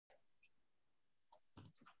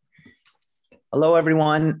Hello,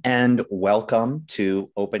 everyone, and welcome to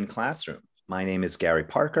Open Classroom. My name is Gary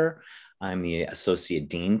Parker. I'm the Associate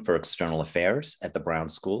Dean for External Affairs at the Brown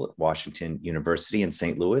School at Washington University in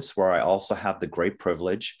St. Louis, where I also have the great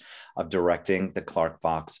privilege of directing the Clark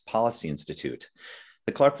Fox Policy Institute.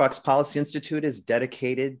 The Clark Fox Policy Institute is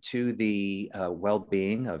dedicated to the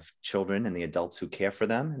well-being of children and the adults who care for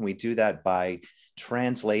them, and we do that by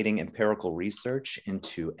translating empirical research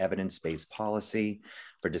into evidence-based policy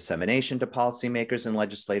for dissemination to policymakers and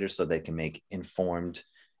legislators so they can make informed,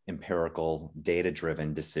 empirical,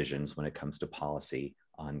 data-driven decisions when it comes to policy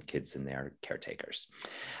on kids and their caretakers.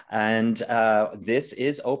 And this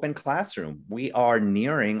is Open Classroom. We are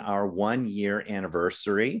nearing our 1-year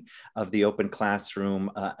anniversary of the Open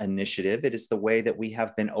Classroom initiative. It is the way that we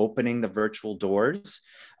have been opening the virtual doors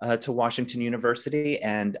to Washington University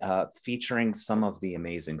and featuring some of the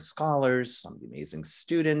amazing scholars, some of the amazing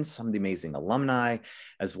students, some of the amazing alumni,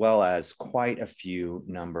 as well as quite a few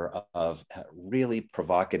number of really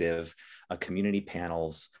provocative community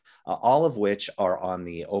panels, all of which are on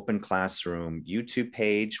the Open Classroom YouTube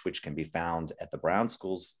page, which can be found at the Brown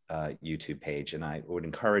School's YouTube page. And I would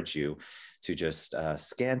encourage you to just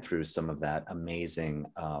scan through some of that amazing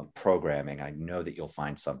programming. I know that you'll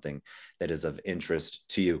find something that is of interest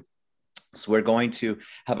to you. So we're going to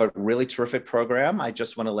have a really terrific program. I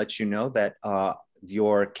just want to let you know that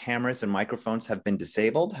your cameras and microphones have been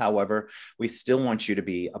disabled. However, we still want you to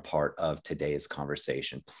be a part of today's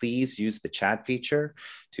conversation. Please use the chat feature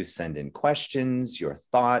to send in questions, your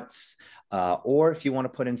thoughts, or if you want to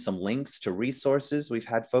put in some links to resources. We've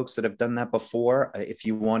had folks that have done that before. If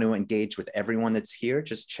you want to engage with everyone that's here,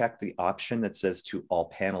 just check the option that says to all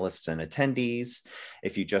panelists and attendees.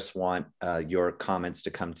 If you just want your comments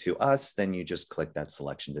to come to us, then you just click that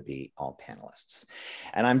selection to be all panelists.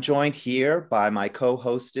 And I'm joined here by my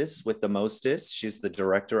co-hostess with the mostest. She's the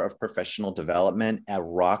Director of Professional Development, a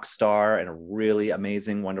rock star and a really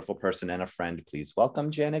amazing, wonderful person and a friend. Please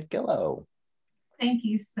welcome Janet Gillow. Thank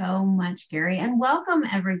you so much, Gary, and welcome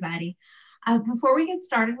everybody. Before we get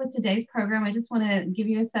started with today's program, I just want to give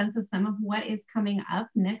you a sense of some of what is coming up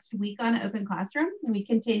next week on Open Classroom. We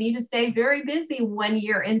continue to stay very busy 1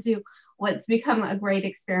 year into what's become a great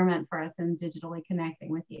experiment for us in digitally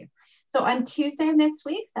connecting with you. So on Tuesday of next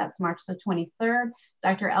week, that's March the 23rd,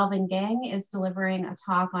 Dr. Elvin Gang is delivering a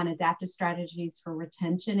talk on adaptive strategies for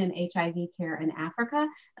retention in HIV care in Africa.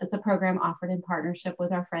 That's a program offered in partnership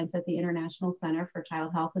with our friends at the International Center for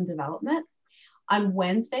Child Health and Development. On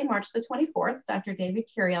Wednesday, March the 24th, Dr. David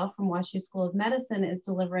Curiel from WashU School of Medicine is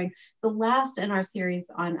delivering the last in our series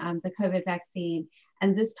on the COVID vaccine.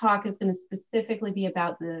 And this talk is going to specifically be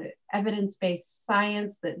about the evidence-based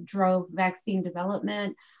science that drove vaccine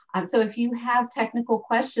development. So if you have technical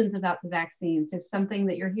questions about the vaccines, if something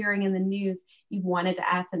that you're hearing in the news, you wanted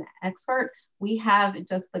to ask an expert, we have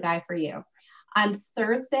just the guy for you. On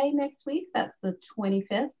Thursday next week, that's the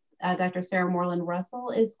 25th, Dr. Sarah Moreland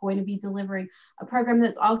Russell is going to be delivering a program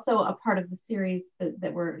that's also a part of the series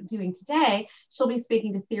that we're doing today. She'll be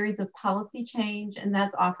speaking to theories of policy change, and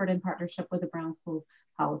that's offered in partnership with the Brown School's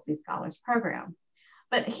Policy Scholars Program.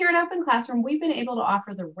 But here at Open Classroom, we've been able to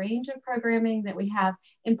offer the range of programming that we have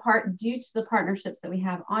in part due to the partnerships that we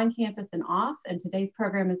have on campus and off. And today's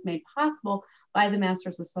program is made possible by the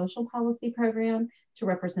Masters of Social Policy program. To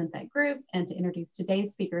represent that group and to introduce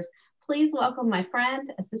today's speakers, please welcome my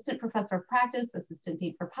friend, Assistant Professor of Practice, Assistant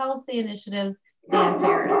Dean for Policy Initiatives, Dan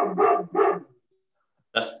Ferris.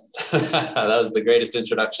 That was the greatest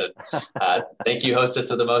introduction. Thank you, hostess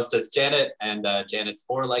with the mostest, Janet, and Janet's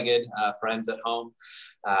four-legged friends at home.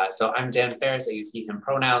 So I'm Dan Ferris. I use he, him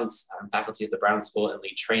pronouns. I'm faculty at the Brown School and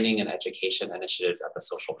lead training and education initiatives at the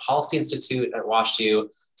Social Policy Institute at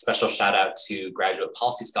WashU. Special shout out to Graduate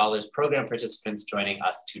Policy Scholars program participants joining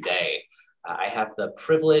us today. I have the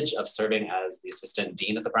privilege of serving as the Assistant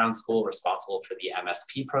Dean at the Brown School, responsible for the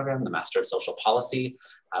MSP program, the Master of Social Policy,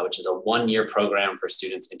 which is a 1-year program for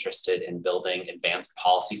students interested in building advanced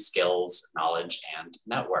policy skills, knowledge, and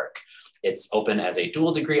network. It's open as a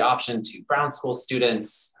dual degree option to Brown School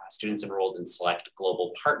students, students enrolled in select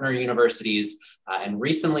global partner universities, and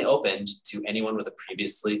recently opened to anyone with a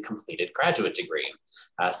previously completed graduate degree.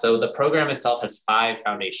 So the program itself has 5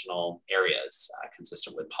 foundational areas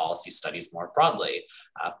consistent with policy studies more broadly: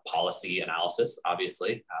 policy analysis,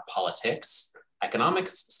 obviously, politics,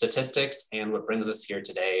 economics, statistics, and what brings us here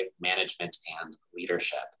today, management and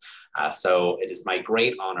leadership. So it is my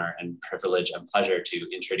great honor and privilege and pleasure to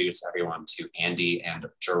introduce everyone to Andy and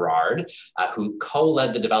Gerard, who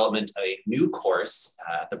co-led the development of a new course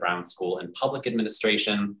at the Brown School in Public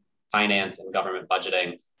Administration, Finance, and Government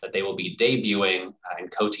Budgeting that they will be debuting and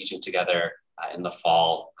co-teaching together in the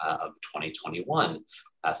fall of 2021.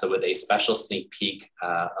 So with a special sneak peek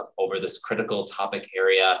of over this critical topic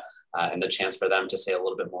area and the chance for them to say a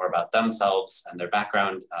little bit more about themselves and their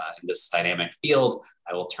background in this dynamic field,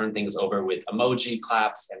 I will turn things over with emoji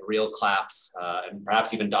claps and real claps and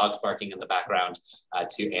perhaps even dogs barking in the background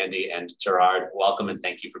to Andy and Gerard. Welcome and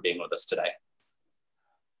thank you for being with us today.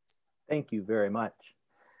 Thank you very much.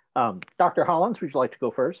 Dr. Hollins, would you like to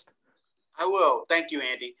go first? I will. Thank you,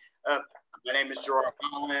 Andy. My name is Gerard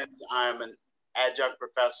Hollins. I'm an adjunct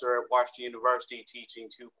professor at Washington University teaching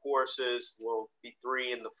 2 courses, will be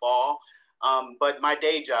 3 in the fall. But my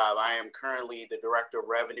day job, I am currently the Director of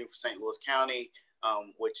Revenue for St. Louis County,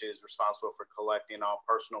 which is responsible for collecting all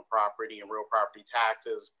personal property and real property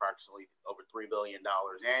taxes, approximately over $3 billion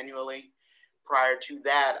annually. Prior to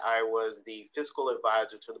that, I was the fiscal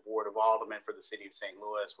advisor to the Board of Aldermen for the city of St.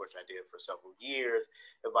 Louis, which I did for several years,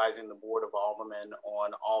 advising the Board of Aldermen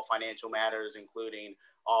on all financial matters, including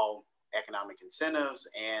all economic incentives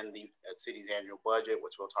and the city's annual budget,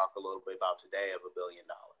 which we'll talk a little bit about today, of $1 billion.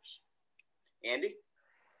 Andy?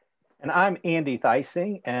 And I'm Andy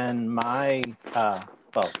Theising, and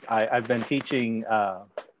I've been teaching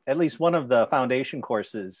at least one of the foundation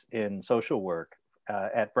courses in social work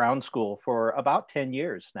at Brown School for about 10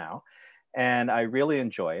 years now, and I really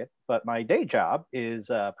enjoy it. But my day job is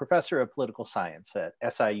a professor of political science at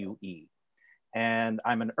SIUE. And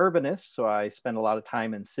I'm an urbanist, so I spend a lot of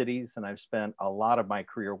time in cities, and I've spent a lot of my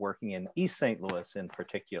career working in East St. Louis in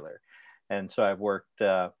particular. And so I've worked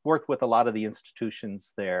with a lot of the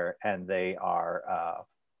institutions there, and they are,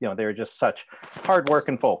 they're just such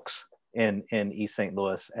hardworking folks in East St.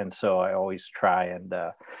 Louis. And so I always try and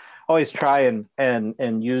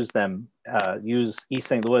use East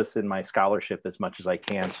St. Louis in my scholarship as much as I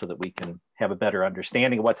can, so that we can have a better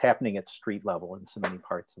understanding of what's happening at street level in so many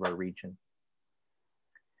parts of our region.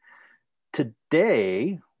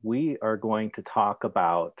 Today, we're going to talk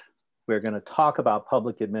about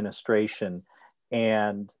public administration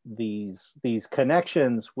and these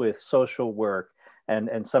connections with social work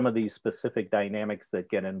and some of these specific dynamics that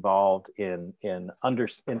get involved in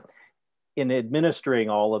administering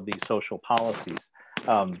all of these social policies.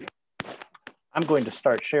 I'm going to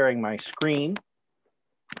start sharing my screen,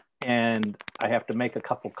 and I have to make a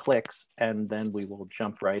couple clicks, and then we will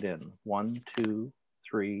jump right in. 1, 2,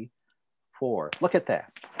 3, 4. Look at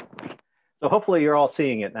that. So hopefully you're all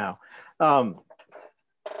seeing it now. I'm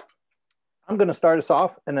going to start us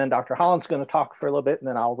off, and then Dr. Holland's going to talk for a little bit, and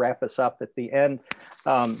then I'll wrap us up at the end.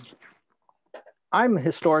 I'm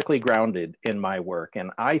historically grounded in my work, and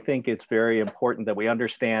I think it's very important that we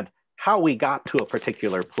understand how we got to a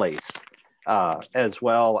particular place, as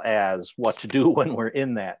well as what to do when we're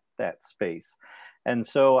in that space. And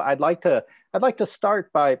so I'd like to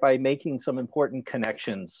start by making some important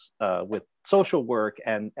connections with social work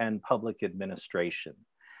and public administration.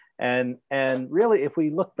 And really, if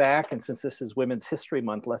we look back, and since this is Women's History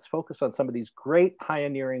Month, let's focus on some of these great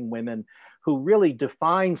pioneering women who really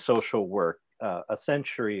defined social work a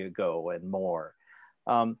century ago and more.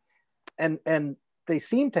 And they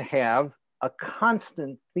seem to have a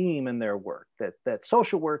constant theme in their work, that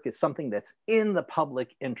social work is something that's in the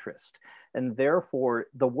public interest. And therefore,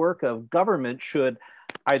 the work of government should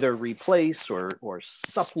either replace or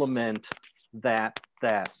supplement that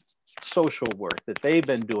social work that they've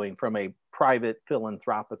been doing from a private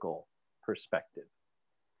philanthropical perspective.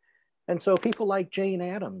 And so people like Jane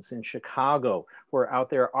Addams in Chicago were out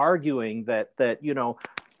there arguing that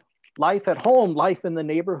life at home, life in the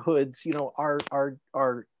neighborhoods,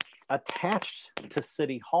 are attached to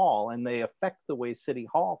City Hall, and they affect the way City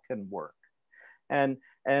Hall can work. And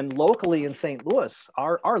locally in St. Louis,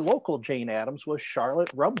 our local Jane Addams was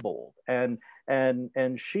Charlotte Rumbold, and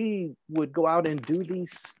she would go out and do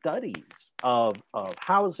these studies of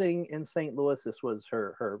housing in St. Louis. This was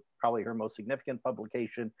probably her most significant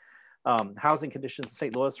publication, Housing Conditions in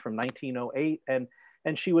St. Louis from 1908,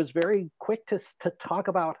 and she was very quick to talk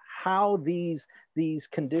about how these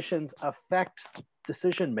conditions affect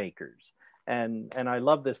decision makers. And I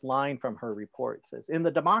love this line from her report. It says, "In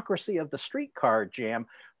the democracy of the streetcar jam,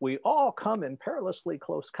 we all come in perilously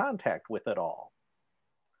close contact with it all."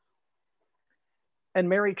 And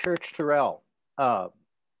Mary Church Terrell,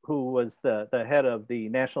 who was the head of the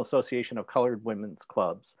National Association of Colored Women's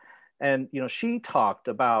Clubs. And she talked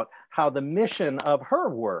about how the mission of her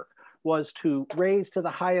work was to raise to the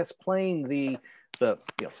highest plane the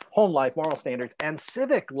home life, moral standards, and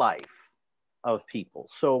civic life of people.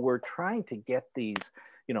 So we're trying to get these,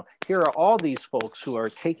 here are all these folks who are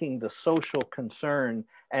taking the social concern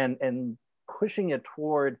and pushing it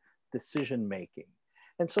toward decision making.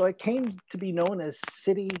 And so it came to be known as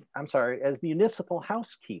as municipal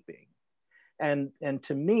housekeeping. And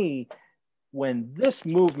to me, when this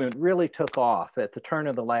movement really took off at the turn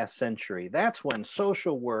of the last century, that's when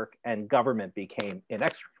social work and government became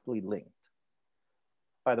inextricably linked.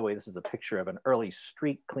 By the way, this is a picture of an early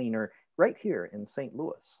street cleaner right here in St.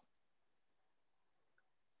 Louis.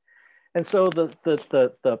 And so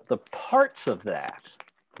the parts of that,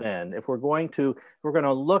 then, if we're going to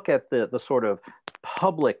look at the sort of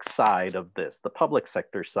public side of this, the public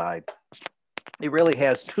sector side, it really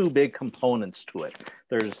has two big components to it.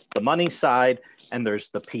 There's the money side and there's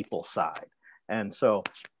the people side. And so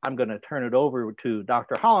I'm going to turn it over to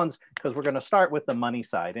Dr. Hollins because we're going to start with the money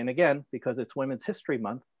side. And again, because it's Women's History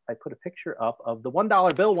Month, I put a picture up of the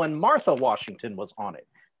 $1 bill when Martha Washington was on it.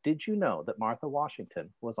 Did you know that Martha Washington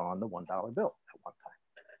was on the $1 bill at one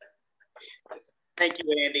time? Thank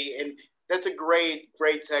you, Andy. And that's a great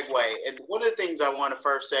segue. And one of the things I want to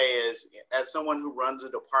first say is, as someone who runs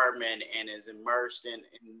a department and is immersed in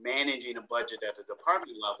managing a budget at the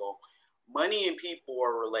department level, money and people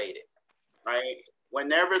are related, right?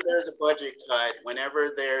 Whenever there's a budget cut,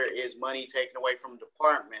 whenever there is money taken away from a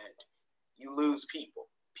department, you lose people.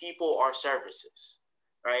 People are services,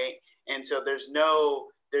 right? And so there's no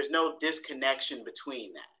disconnection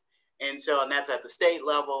between that. And that's at the state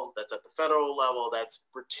level, that's at the federal level, that's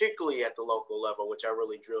particularly at the local level, which I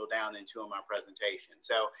really drill down into in my presentation.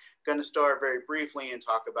 So I'm going to start very briefly and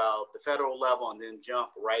talk about the federal level and then jump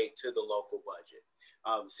right to the local budget,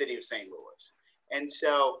 the city of St. Louis. And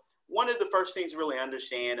so one of the first things to really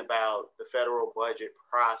understand about the federal budget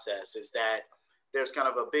process is that there's kind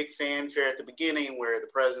of a big fanfare at the beginning where the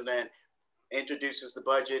president introduces the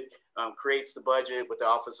budget, creates the budget with the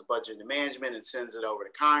Office of Budget and Management and sends it over to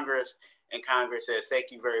Congress. And Congress says, thank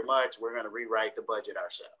you very much. We're going to rewrite the budget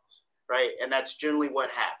ourselves, right? And that's generally what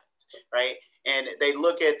happens, right? And they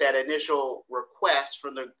look at that initial request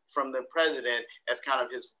from the president as kind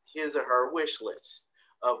of his or her wish list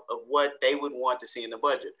of what they would want to see in the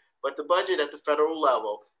budget. But the budget at the federal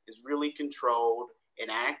level is really controlled,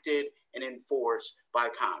 enacted, and enforced by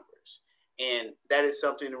Congress. And that is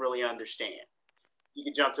something to really understand. You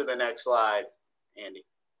can jump to the next slide, Andy.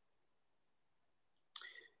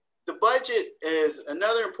 The budget is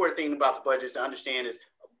another important thing about the budget to understand is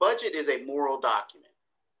a budget is a moral document,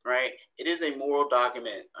 right? It is a moral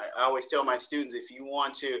document. I always tell my students, if you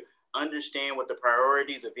want to understand what the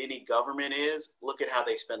priorities of any government is, look at how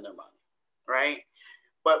they spend their money, right?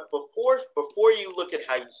 But before you look at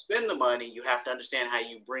how you spend the money, you have to understand how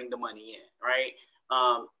you bring the money in, right?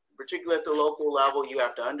 Particularly at the local level, you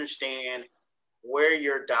have to understand where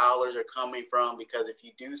your dollars are coming from, because if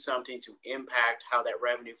you do something to impact how that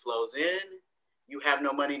revenue flows in, you have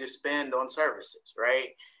no money to spend on services, right?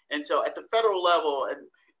 And so at the federal level,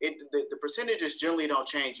 the percentages generally don't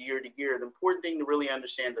change year to year. The important thing to really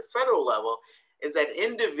understand at the federal level is that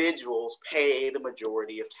individuals pay the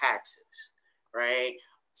majority of taxes, right?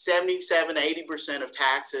 77 to 80% of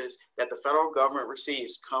taxes that the federal government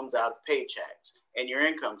receives comes out of paychecks and your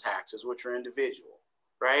income taxes, which are individual,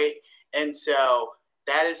 right? And so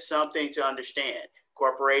that is something to understand.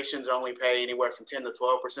 Corporations only pay anywhere from 10 to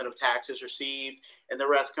 12% of taxes received, and the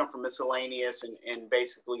rest come from miscellaneous and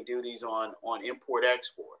basically duties on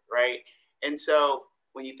import-export, right? And so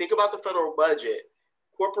when you think about the federal budget,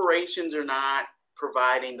 corporations are not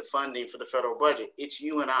providing the funding for the federal budget. It's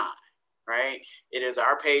you and I, right? It is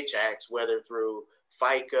our paychecks, whether through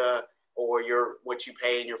FICA or what you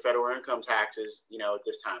pay in your federal income taxes, at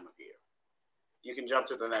this time of year. You can jump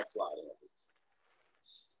to the next slide.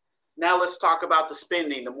 Now let's talk about the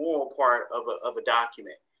spending, the moral part of a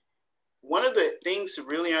document. One of the things to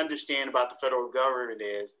really understand about the federal government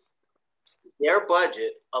is their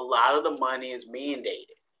budget, a lot of the money is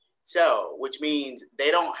mandated. So, which means they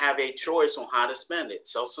don't have a choice on how to spend it.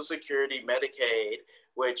 Social Security, Medicaid,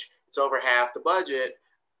 which it's over half the budget,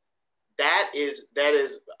 that is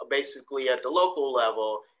basically at the local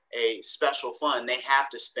level a special fund. They have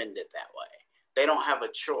to spend it that way. They don't have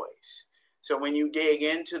a choice. So when you dig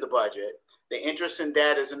into the budget, the interest and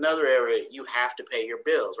debt is another area. You have to pay your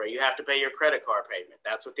bills, right? You have to pay your credit card payment.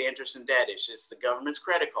 That's what the interest and debt is. It's the government's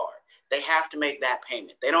credit card. They have to make that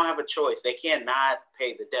payment. They don't have a choice. They can't not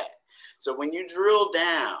pay the debt. So when you drill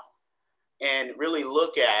down and really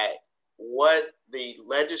look at what the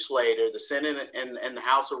legislator, the Senate and the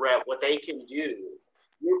House of Rep, what they can do,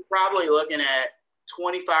 you're probably looking at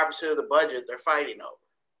 25% of the budget they're fighting over.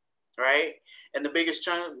 Right? And the biggest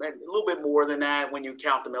chunk, a little bit more than that when you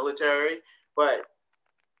count the military, but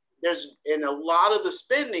there's in a lot of the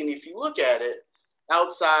spending, if you look at it,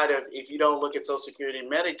 outside of, if you don't look at Social Security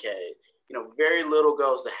and Medicaid, very little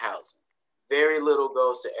goes to housing. very little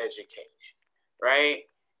goes to education, right?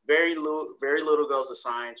 Very little goes to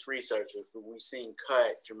science research, which we've seen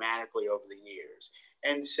cut dramatically over the years.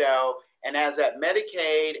 And so, and as that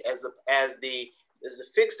Medicaid, as the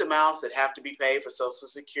fixed amounts that have to be paid for Social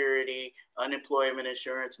Security, unemployment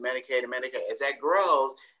insurance, Medicaid, and Medicaid, as that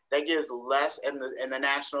grows, that gives less, and the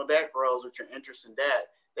national debt grows with your interest and debt,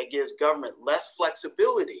 that gives government less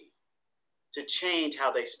flexibility to change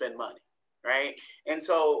how they spend money, right? And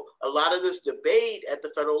so a lot of this debate at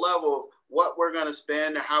the federal level of what we're going to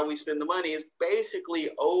spend or how we spend the money is basically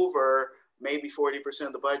over maybe 40%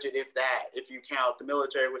 of the budget, if that, if you count the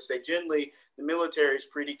military, which they generally, the military is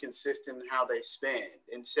pretty consistent in how they spend.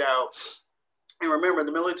 And so, and remember,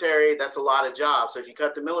 the military, that's a lot of jobs. So if you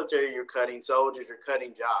cut the military, you're cutting soldiers, you're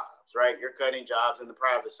cutting jobs, right? You're cutting jobs in the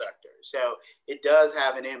private sector. So it does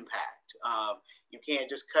have an impact. You can't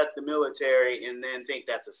just cut the military and then think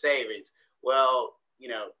that's a savings. Well, you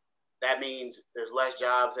know, that means there's less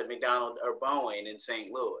jobs at McDonald's or Boeing in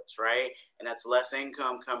St. Louis, right? And that's less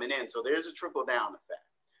income coming in. So there's a trickle down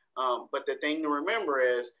effect. But the thing to remember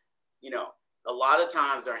is, you know, a lot of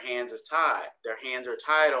times their hands is tied. Their hands are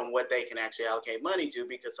tied on what they can actually allocate money to,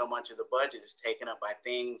 because so much of the budget is taken up by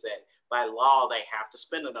things that by law they have to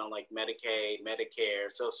spend it on, like Medicaid, Medicare,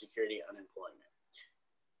 Social Security, unemployment.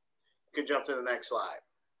 You can jump to the next slide.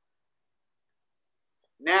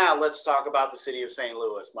 Now let's talk about the city of St.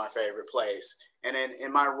 Louis, my favorite place. And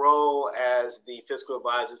in my role as the fiscal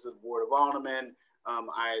advisor to the Board of Aldermen,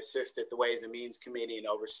 I assisted the Ways and Means Committee in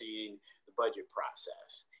overseeing the budget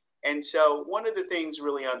process. And so one of the things to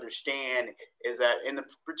really understand is that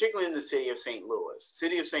particularly in the city of St. Louis,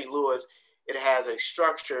 it has a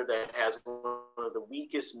structure that has one of the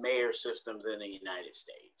weakest mayor systems in the United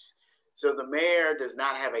States. So the mayor does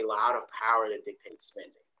not have a lot of power to dictate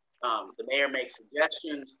spending. The mayor makes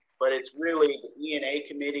suggestions, but it's really the E&A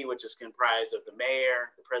committee, which is comprised of the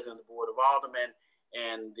mayor, the president of the Board of Aldermen,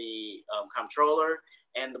 and the comptroller,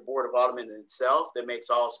 and the Board of Aldermen itself that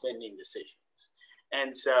makes all spending decisions.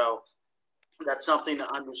 And so that's something to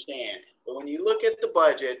understand. But when you look at the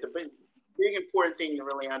budget, the big important thing to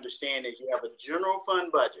really understand is you have a general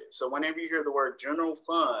fund budget. So whenever you hear the word general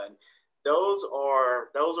fund, those are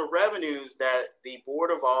revenues that the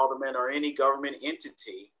Board of Aldermen or any government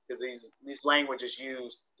entity, because these languages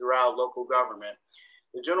used throughout local government,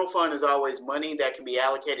 the general fund is always money that can be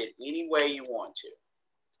allocated any way you want to,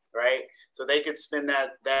 right? So they could spend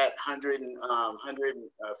that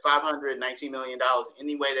 $519 million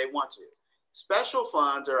any way they want to. Special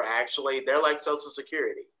funds are actually, they're like Social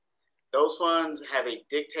Security. Those funds have a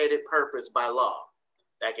dictated purpose by law.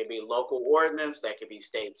 That could be local ordinance, that could be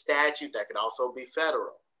state statute, that could also be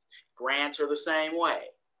federal. Grants are the same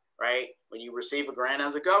way, right? When you receive a grant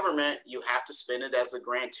as a government, you have to spend it as the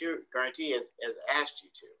grantee has asked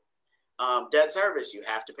you to. Debt service, you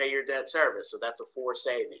have to pay your debt service. So that's a forced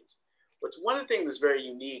savings. But one of the things that's very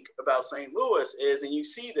unique about St. Louis is, and you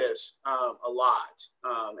see this a lot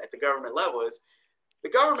at the government level, is the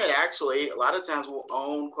government actually a lot of times will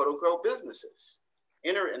own quote unquote businesses.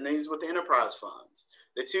 And these with the enterprise funds.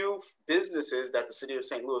 The two businesses that the city of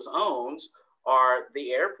St. Louis owns are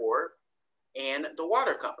the airport and the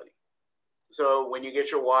water company. So when you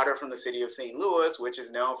get your water from the city of St. Louis, which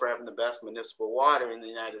is known for having the best municipal water in the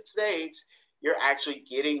United States, you're actually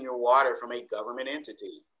getting your water from a government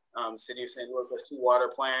entity. City of St. Louis has 2 water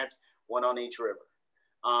plants, one on each river,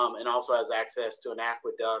 and also has access to an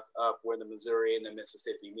aqueduct up where the Missouri and the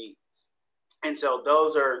Mississippi meet. And so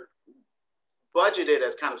those are budgeted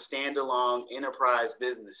as kind of standalone enterprise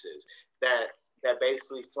businesses that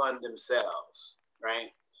basically fund themselves,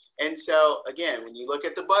 right? And so again, when you look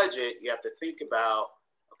at the budget, you have to think about,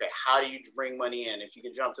 okay, how do you bring money in? If you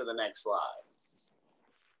could jump to the next slide.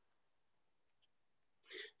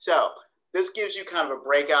 So this gives you kind of a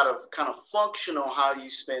breakout of kind of functional how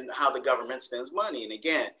the government spends money. And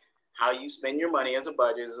again, how you spend your money as a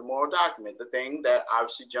budget is a moral document. The thing that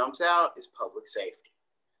obviously jumps out is public safety.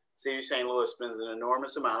 City of St. Louis spends an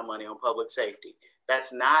enormous amount of money on public safety.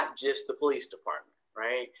 That's not just the police department,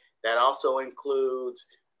 right? That also includes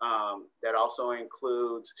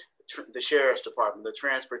the sheriff's department, the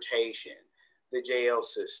transportation, the jail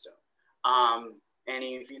system. And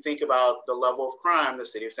if you think about the level of crime, the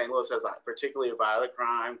city of St. Louis has particularly violent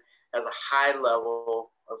crime, has a high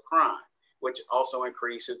level of crime, which also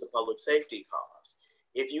increases the public safety costs.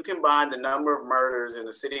 If you combine the number of murders in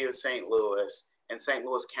the city of St. Louis and St.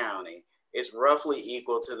 Louis County, it's roughly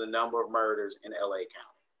equal to the number of murders in LA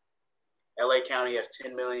County. LA County has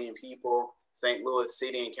 10 million people. St. Louis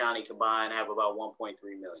City and County combined have about 1.3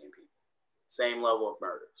 million people. Same level of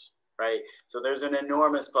murders, right? So there's an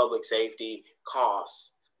enormous public safety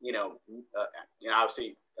cost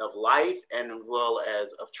obviously of life and as well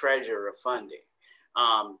as of treasure of funding.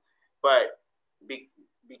 But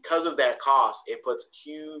because of that cost, it puts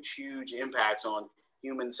huge impacts on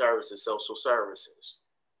human services, social services.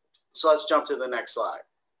 So let's jump to the next slide.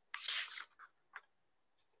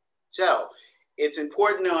 So it's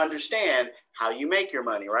important to understand how you make your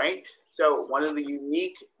money, right? So one of the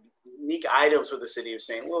unique items for the city of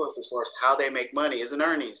St. Louis as far as how they make money is an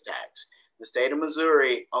earnings tax. The state of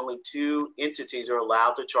Missouri, only 2 entities are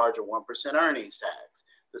allowed to charge a 1% earnings tax: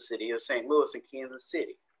 the city of St. Louis and Kansas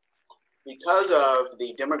City. Because of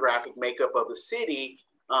the demographic makeup of the city,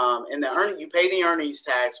 and you pay the earnings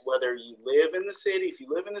tax whether you live in the city, if you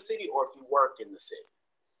live in the city, or if you work in the city.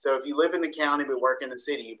 So if you live in the county but work in the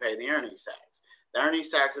city, you pay the earnings tax. The earnings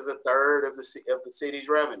tax is 1/3 of the city's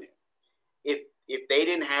revenue. If they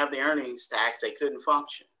didn't have the earnings tax, they couldn't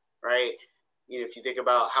function, right? If you think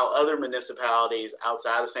about how other municipalities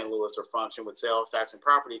outside of St. Louis are function with sales tax and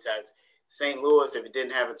property tax, St. Louis, if it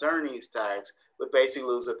didn't have its earnings tax, would basically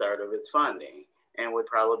lose 1/3 of its funding and would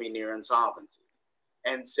probably be near insolvency.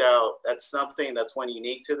 And so that's one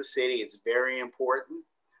unique to the city. It's very important.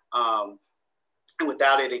 And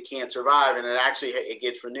without it, it can't survive. And it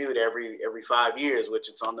gets renewed every 5 years, which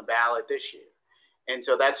it's on the ballot this year. And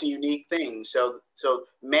so that's a unique thing. So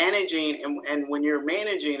managing, and when you're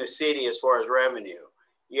managing a city as far as revenue,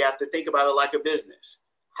 you have to think about it like a business.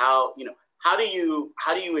 How do you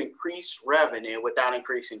increase revenue without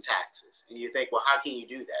increasing taxes? And you think, well, how can you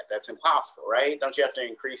do that? That's impossible, right? Don't you have to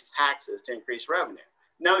increase taxes to increase revenue?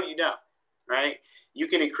 No, you don't, right? You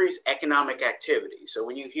can increase economic activity. So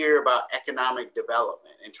when you hear about economic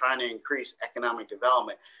development and trying to increase economic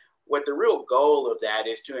development, what the real goal of that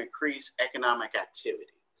is to increase economic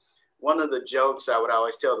activity. One of the jokes I would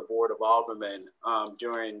always tell the Board of Aldermen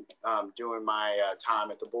during my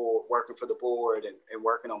time at the board, working for the board and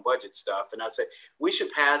working on budget stuff, and I said, we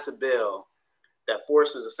should pass a bill that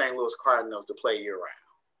forces the St. Louis Cardinals to play year-round,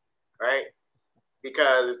 right?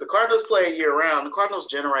 Because if the Cardinals play year-round, the Cardinals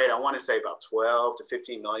generate, I want to say, about $12 to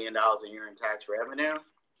 $15 million a year in tax revenue.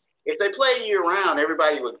 If they play year-round,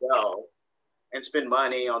 everybody would go and spend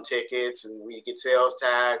money on tickets, and we get sales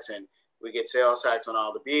tax, and we get sales tax on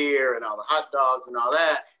all the beer and all the hot dogs and all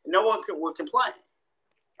that, and no one would complain,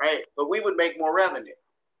 right? But we would make more revenue,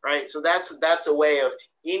 right? So that's a way of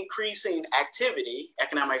increasing activity,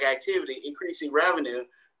 economic activity, increasing revenue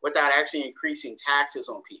without actually increasing taxes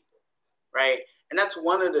on people, right? And that's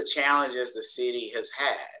one of the challenges the city has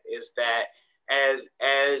had, is that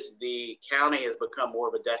as the county has become more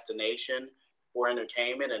of a destination for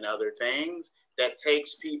entertainment and other things, that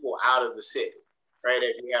takes people out of the city, right?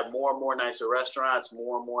 If you have more and more nicer restaurants,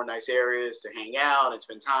 more and more nice areas to hang out and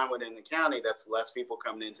spend time within the county, that's less people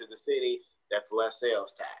coming into the city, that's less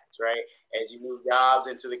sales tax, right? As you move jobs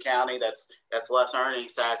into the county, that's less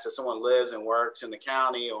earnings tax. If someone lives and works in the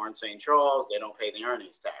county or in St. Charles, they don't pay the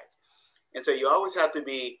earnings tax. And so you always have to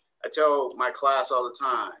be, I tell my class all the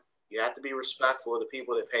time, you have to be respectful of the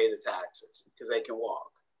people that pay the taxes because they can walk,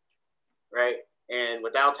 right? And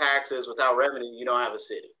without taxes, without revenue, you don't have a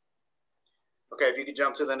city. Okay, if you could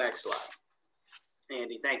jump to the next slide.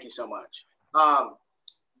 Andy, thank you so much.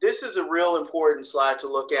 This is a real important slide to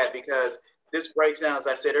look at because this breaks down, as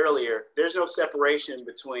I said earlier, there's no separation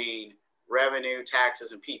between revenue,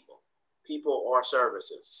 taxes, and people. People are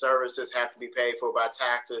services. Services have to be paid for by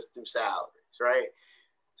taxes through salaries, right?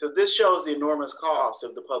 So this shows the enormous cost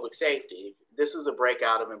of the public safety. This is a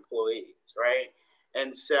breakout of employees, right?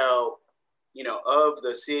 And so, of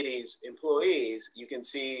the city's employees, you can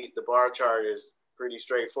see the bar chart is pretty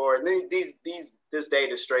straightforward. And this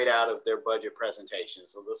data is straight out of their budget presentation.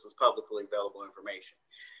 So this is publicly available information.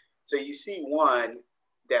 So you see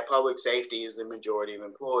that public safety is the majority of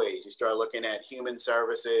employees. You start looking at human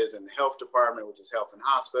services and the health department, which is health and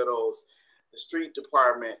hospitals, the street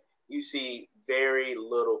department, you see very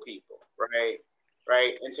little people,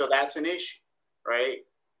 right? And so that's an issue, right?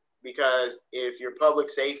 Because if your public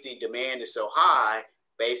safety demand is so high,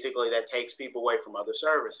 basically that takes people away from other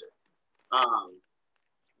services.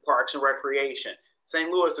 Parks and recreation.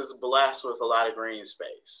 St. Louis is blessed with a lot of green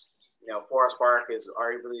space. Forest Park is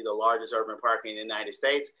arguably the largest urban park in the United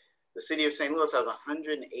States. The city of St. Louis has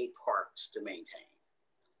 108 parks to maintain.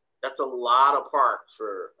 That's a lot of parks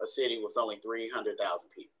for a city with only 300,000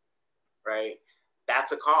 people, right?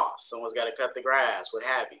 That's a cost. Someone's got to cut the grass, what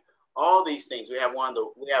have you. All these things. We have,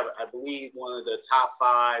 I believe, one of the top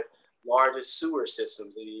 5 largest sewer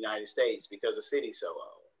systems in the United States because the city's so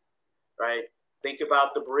old, right? Think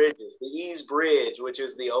about the bridges. The East Bridge, which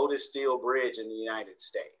is the oldest steel bridge in the United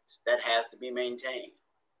States, that has to be maintained,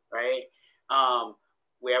 right?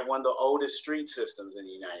 We have one of the oldest street systems in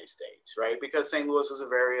the United States, right? Because St. Louis is a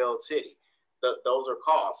very old city. Those are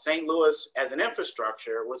costs. St. Louis, as an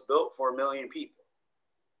infrastructure, was built for 1 million people,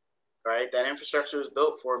 right? That infrastructure was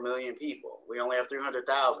built for 1 million people. We only have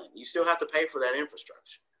 300,000. You still have to pay for that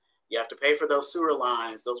infrastructure. You have to pay for those sewer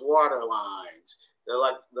lines, those water lines,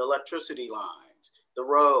 the electricity lines, the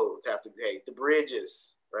roads have to be paid, the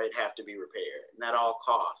bridges, right, have to be repaired, and that all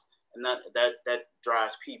costs. And that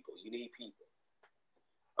drives people. You need people.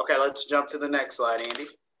 Okay, let's jump to the next slide, Andy.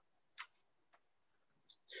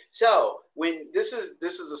 So when this is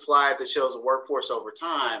a slide that shows the workforce over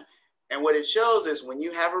time, and what it shows is when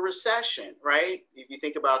you have a recession, right? If you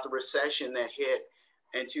think about the recession that hit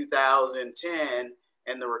in 2010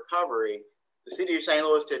 and the recovery, the city of St.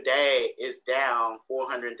 Louis today is down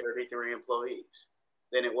 433 employees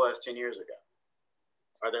than it was 10 years ago.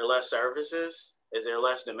 Are there less services? Is there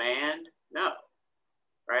less demand? No,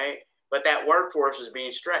 right? But that workforce is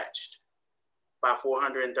being stretched by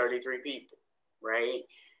 433 people, right?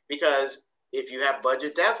 Because if you have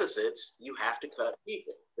budget deficits, you have to cut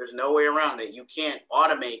people. There's no way around it. You can't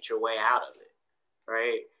automate your way out of it,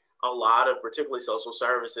 right? A lot of, particularly social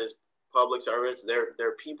services, public service,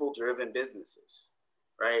 they're people-driven businesses,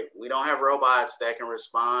 right? We don't have robots that can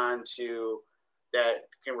respond to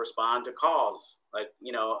calls, like,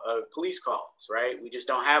 police calls, right? We just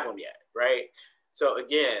don't have them yet, right? So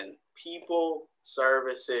again, people,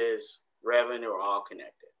 services, revenue are all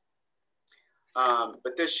connected.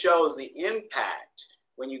 But this shows the impact.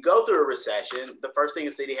 When you go through a recession, the first thing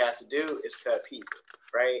the city has to do is cut people,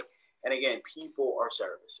 right? And again, people are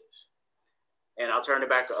services. And I'll turn it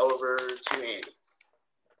back over to Andy.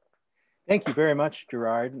 Thank you very much,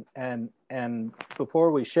 Gerard. And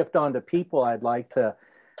before we shift on to people, I'd like to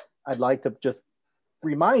just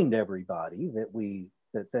remind everybody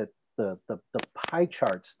that the pie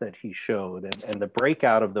charts that he showed and the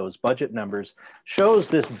breakout of those budget numbers shows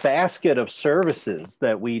this basket of services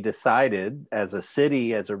that we decided as a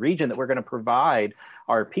city, as a region, that we're going to provide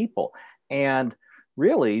our people. And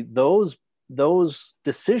really, those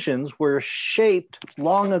decisions were shaped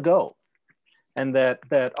long ago. And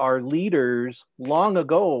that our leaders long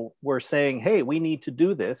ago were saying, hey, we need to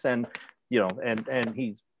do this. And, and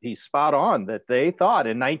he's spot on that they thought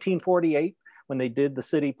in 1948, when they did the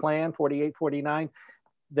city plan, 48, 49,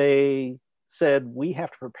 they said, we have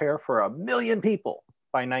to prepare for 1 million people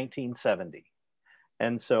by 1970.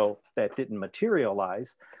 And so that didn't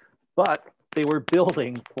materialize, but they were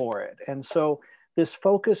building for it. And so this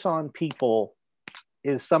focus on people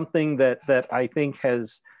is something that I think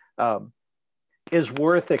is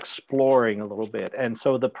worth exploring a little bit. And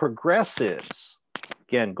so the progressives,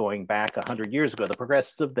 again, going back 100 years ago, the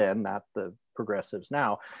progressives of then, not the progressives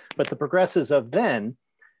now, but the progressives of then,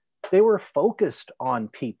 they were focused on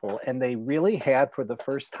people, and they really had for the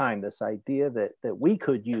first time this idea that we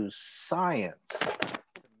could use science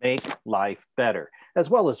to make life better, as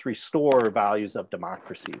well as restore values of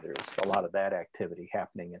democracy. There's a lot of that activity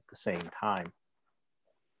happening at the same time.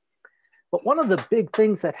 But one of the big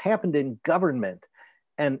things that happened in government,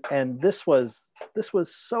 and this was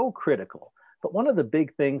so critical, but one of the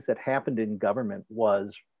big things that happened in government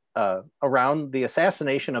was around the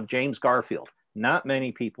assassination of James Garfield. Not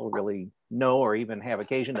many people really know or even have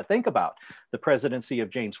occasion to think about the presidency of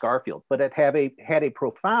James Garfield, but it had a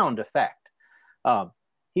profound effect.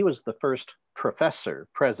 He was the first professor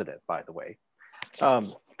president, by the way.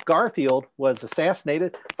 Garfield was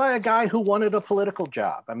assassinated by a guy who wanted a political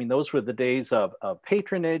job. I mean, those were the days of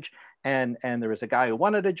patronage, and there was a guy who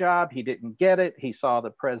wanted a job. He didn't get it. He saw the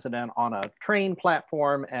president on a train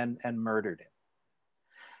platform and murdered him.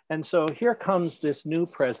 And so here comes this new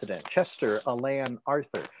president, Chester Alan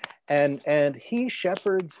Arthur, and he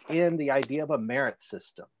shepherds in the idea of a merit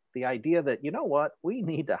system, the idea that, you know what, we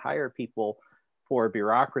need to hire people for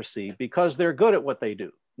bureaucracy because they're good at what they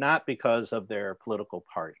do, not because of their political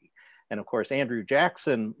party. And of course, Andrew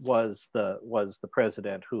Jackson was the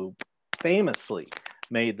president who famously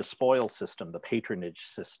made the spoil system, the patronage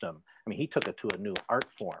system. I mean, he took it to a new art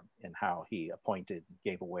form in how he appointed,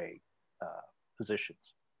 gave away positions.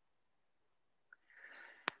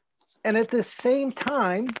 And at the same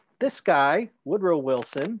time, this guy, Woodrow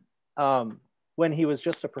Wilson, when he was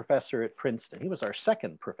just a professor at Princeton, he was our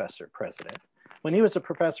second professor president. When he was a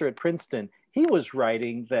professor at Princeton, he was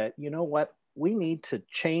writing that, you know what, we need to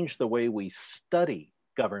change the way we study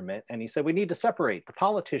government. And he said, we need to separate the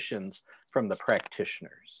politicians from the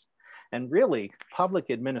practitioners. And really, public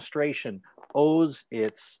administration owes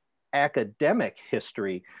its academic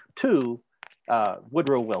history to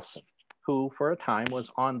Woodrow Wilson, who for a time was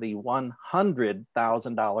on the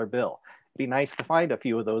 $100,000 bill. It'd be nice to find a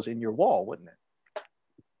few of those in your wall, wouldn't it?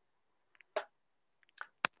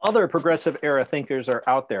 Other progressive era thinkers are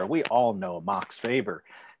out there. We all know Max Weber.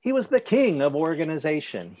 He was the king of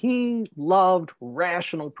organization. He loved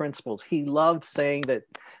rational principles. He loved saying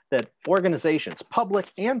that organizations, public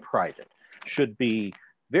and private, should be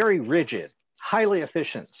very rigid, highly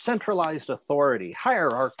efficient, centralized authority,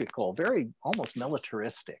 hierarchical, very almost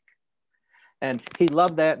militaristic. And he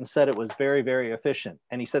loved that and said it was very, very efficient.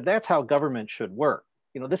 And he said that's how government should work.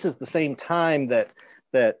 You know, this is the same time that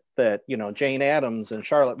you know, Jane Addams and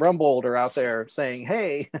Charlotte Rumbold are out there saying,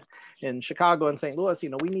 hey, in Chicago and St. Louis, you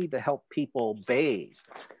know, we need to help people bathe.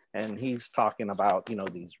 And he's talking about, you know,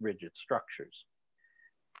 these rigid structures.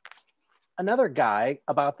 Another guy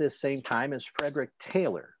about this same time is Frederick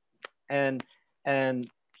Taylor. And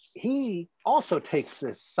he also takes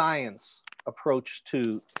this science approach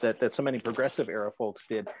to that so many progressive era folks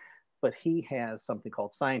did, but he has something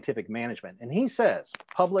called scientific management. And he says,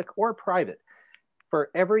 public or private, for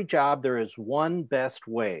every job, there is one best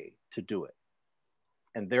way to do it.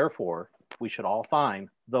 And therefore, we should all find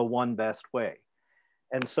the one best way.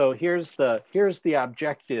 And so here's the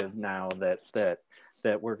objective now that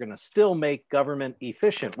we're going to still make government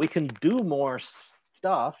efficient. We can do more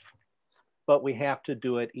stuff, but we have to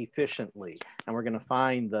do it efficiently. And we're going to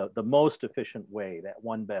find the most efficient way, that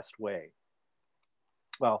one best way.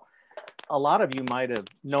 Well, a lot of you might have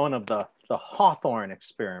known of the Hawthorne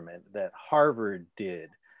experiment that Harvard did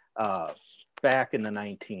back in the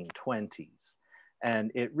 1920s.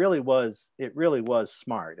 And it really was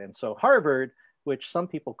smart. And so Harvard, which some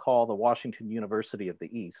people call the Washington University of the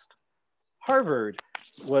East, Harvard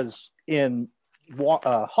was in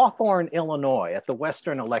Hawthorne, Illinois, at the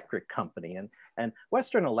Western Electric Company. And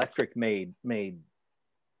Western Electric made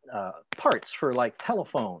parts for like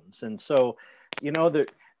telephones. And so, you know,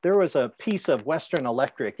 there was a piece of Western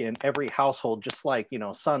Electric in every household, just like, you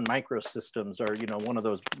know, Sun Microsystems or, you know, one of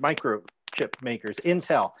those microchip makers.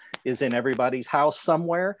 Intel is in everybody's house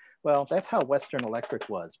somewhere. Well, that's how Western Electric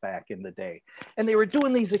was back in the day. And they were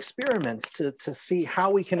doing these experiments to see how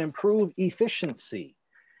we can improve efficiency.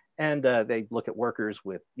 And they look at workers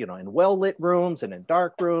with, you know, in well-lit rooms and in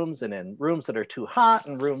dark rooms and in rooms that are too hot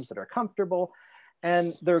and rooms that are comfortable.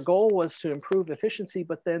 And their goal was to improve efficiency,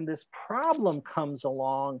 but then this problem comes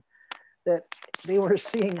along that they were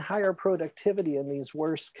seeing higher productivity in these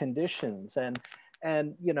worse conditions.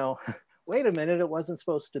 And you know, wait a minute, it wasn't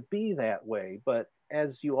supposed to be that way. But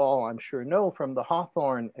as you all, I'm sure, know from the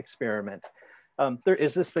Hawthorne experiment, there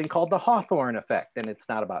is this thing called the Hawthorne effect. And it's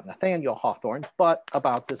not about Nathaniel Hawthorne, but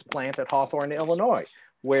about this plant at Hawthorne, Illinois,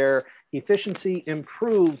 where efficiency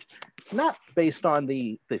improved, not based on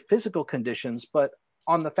the physical conditions, but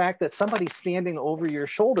on the fact that somebody's standing over your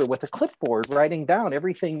shoulder with a clipboard writing down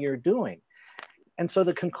everything you're doing. And so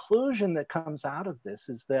the conclusion that comes out of this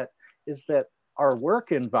is that our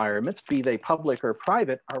work environments, be they public or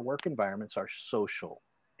private, our work environments are social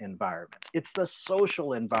environments. It's the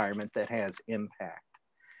social environment that has impact.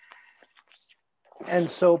 And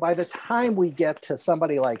so by the time we get to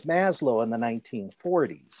somebody like Maslow in the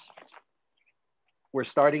 1940s, we're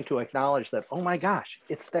starting to acknowledge that, oh my gosh,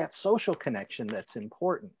 it's that social connection that's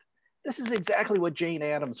important. This is exactly what Jane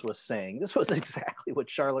Addams was saying. This was exactly what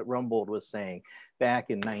Charlotte Rumbold was saying back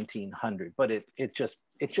in 1900, but it just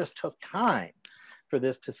took time for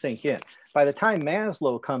this to sink in. By the time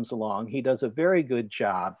Maslow comes along, he does a very good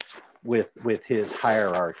job with his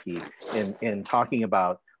hierarchy in talking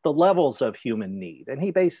about the levels of human need. And he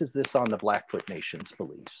bases this on the Blackfoot Nation's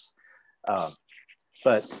beliefs.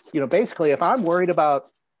 But, you know, basically, if I'm worried about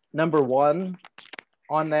number one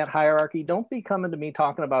on that hierarchy, don't be coming to me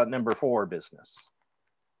talking about number four business,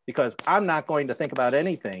 because I'm not going to think about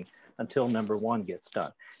anything until number one gets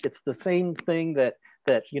done. It's the same thing that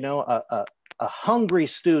you know, a hungry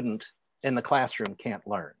student in the classroom can't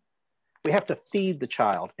learn. We have to feed the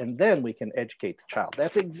child, and then we can educate the child.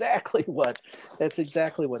 That's exactly what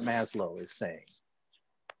Maslow is saying.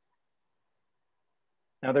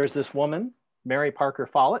 Now, there's this woman, Mary Parker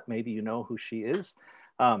Follett. Maybe you know who she is.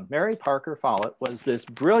 Mary Parker Follett was this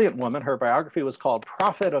brilliant woman. Her biography was called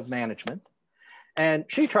Prophet of Management. And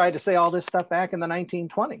she tried to say all this stuff back in the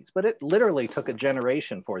 1920s, but it literally took a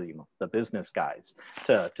generation for the business guys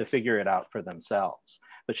to figure it out for themselves.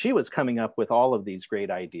 But she was coming up with all of these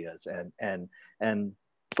great ideas, and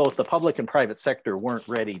both the public and private sector weren't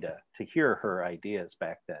ready to hear her ideas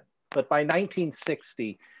back then. But by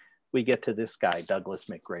 1960, we get to this guy, Douglas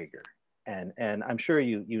McGregor. And I'm sure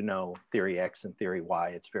you know theory X and theory Y.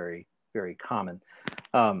 It's very, very common.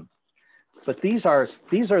 But these are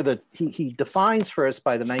he defines for us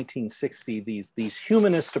by the 1960s these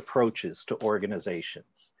humanist approaches to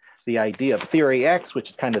organizations. the idea of theory X, which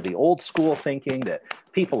is kind of the old school thinking that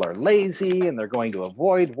people are lazy and they're going to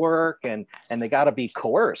avoid work and they got to be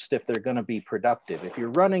coerced if they're going to be productive. If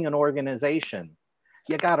you're running an organization,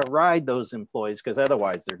 you got to ride those employees because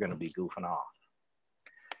otherwise they're going to be goofing off.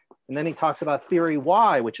 And then he talks about theory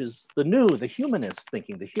Y, which is the humanist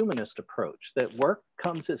thinking, the humanist approach, that work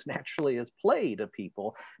comes as naturally as play to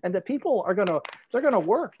people, and that people are they're going to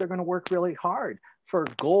work really hard for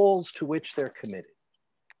goals to which they're committed.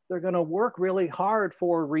 They're going to work really hard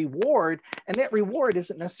for reward, and that reward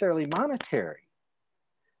isn't necessarily monetary.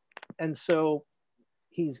 And so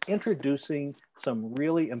he's introducing some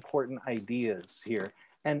really important ideas here.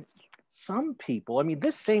 And some people, I mean,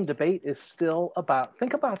 this same debate is still about,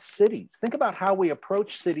 think about cities. Think about how we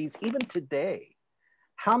approach cities even today.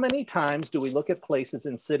 How many times do we look at places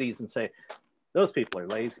in cities and say, those people are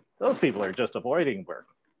lazy. Those people are just avoiding work.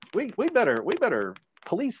 We better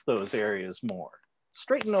police those areas more.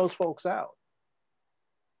 Straighten those folks out.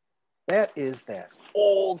 That is that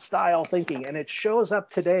old style thinking, and it shows up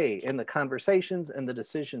today in the conversations and the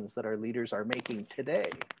decisions that our leaders are making today,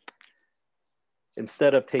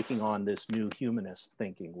 instead of taking on this new humanist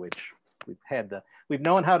thinking, which we've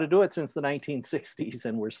known how to do it since the 1960s,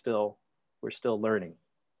 and we're still learning.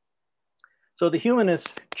 So the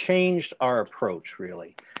humanists changed our approach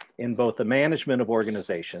really in both the management of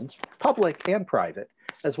organizations, public and private,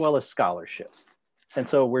 as well as scholarship. And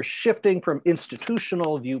so we're shifting from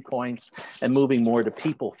institutional viewpoints and moving more to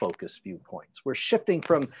people-focused viewpoints. We're shifting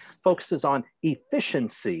from focuses on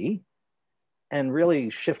efficiency and really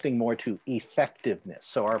shifting more to effectiveness.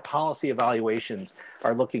 So our policy evaluations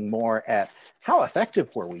are looking more at how effective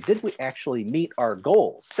were we? Did we actually meet our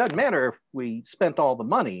goals? Doesn't matter if we spent all the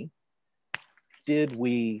money. Did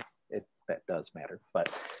we, that does matter, but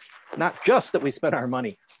not just that we spent our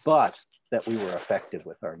money, but that we were effective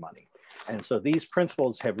with our money. And so these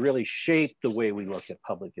principles have really shaped the way we look at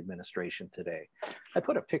public administration today. I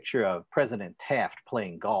put a picture of President Taft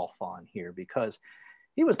playing golf on here because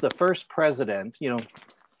he was the first president, you know,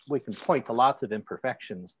 we can point to lots of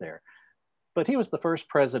imperfections there, but he was the first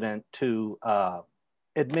president to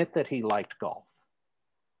admit that he liked golf.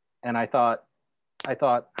 And I thought,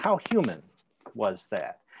 how human was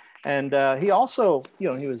that? And he also, you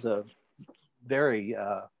know, he was a very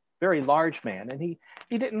large man, and he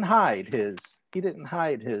didn't hide his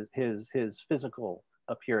physical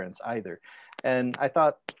appearance either. And I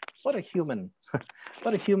thought, what a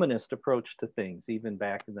humanist approach to things, even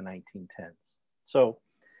back in the 1910s. So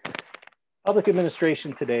public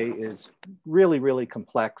administration today is really, really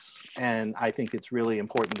complex. And I think it's really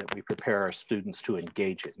important that we prepare our students to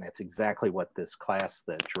engage it. And that's exactly what this class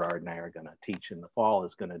that Gerard and I are going to teach in the fall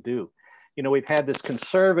is going to do. You know, we've had this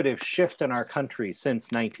conservative shift in our country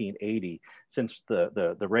since 1980, since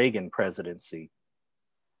the Reagan presidency.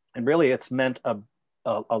 And really it's meant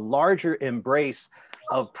a larger embrace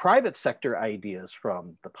of private sector ideas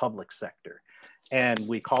from the public sector. And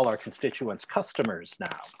we call our constituents customers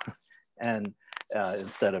now, and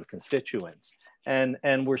instead of constituents. And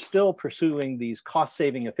we're still pursuing these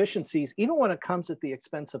cost-saving efficiencies, even when it comes at the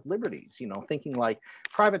expense of liberties, you know, thinking like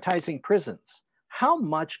privatizing prisons. How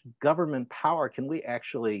much government power can we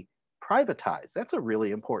actually privatize? That's a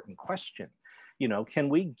really important question. You know, can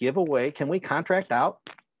we give away, can we contract out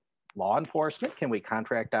law enforcement? Can we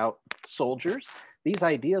contract out soldiers? These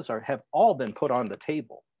ideas have all been put on the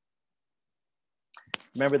table.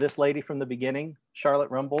 Remember this lady from the beginning, Charlotte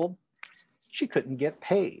Rumbold? She couldn't get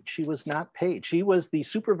paid. She was not paid. She was the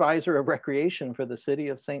supervisor of recreation for the city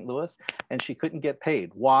of St. Louis, and she couldn't get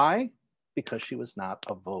paid. Why? Because she was not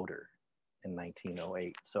a voter in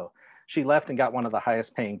 1908. So she left and got one of the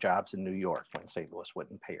highest paying jobs in New York when St. Louis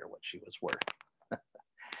wouldn't pay her what she was worth.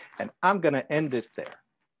 And I'm going to end it there.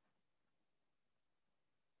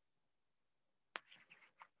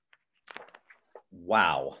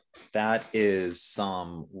 Wow, that is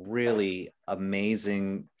some really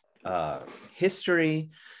amazing history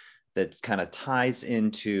that kind of ties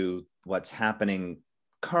into what's happening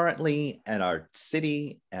currently in our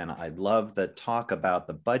city. And I love the talk about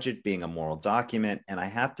the budget being a moral document. And I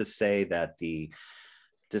have to say that the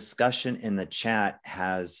discussion in the chat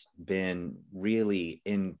has been really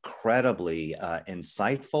incredibly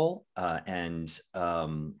insightful and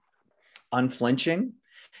unflinching.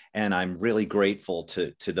 And I'm really grateful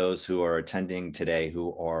to those who are attending today,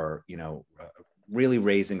 who are, you know, really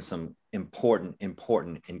raising some important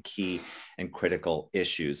and key and critical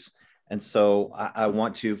issues. And so I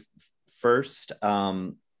want to first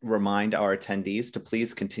remind our attendees to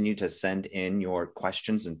please continue to send in your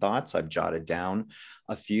questions and thoughts. I've jotted down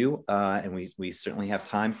a few, and we certainly have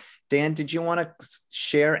time. Dan, did you want to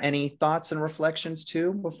share any thoughts and reflections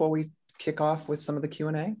too before we kick off with some of the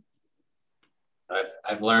Q&A?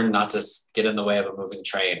 I've learned not to get in the way of a moving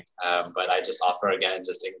train, but I just offer again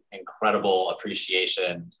just incredible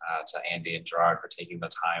appreciation to Andy and Gerard for taking the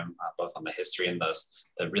time, both on the history and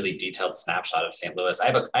the really detailed snapshot of St. Louis.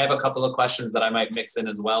 I have a couple of questions that I might mix in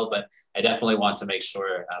as well, but I definitely want to make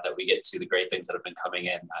sure that we get to the great things that have been coming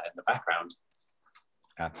in the background.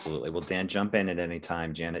 Absolutely. Well, Dan, jump in at any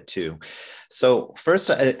time. Janet too. So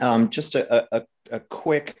first, just a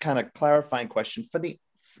quick kind of clarifying question for the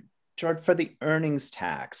earnings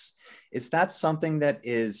tax. Is that something that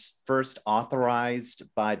is first authorized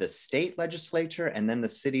by the state legislature and then the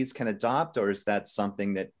cities can adopt, or is that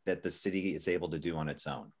something that the city is able to do on its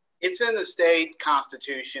own? It's in the state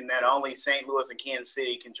constitution that only St. Louis and Kansas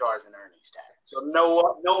City can charge an earnings tax. So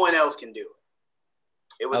no one else can do it.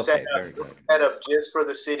 It was set up just for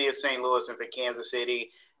the city of St. Louis and for Kansas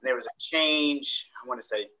City. And there was a change, I want to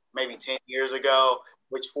say maybe 10 years ago,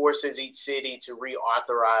 which forces each city to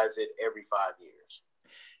reauthorize it every 5 years.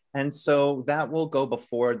 And so that will go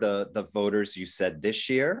before the voters, you said, this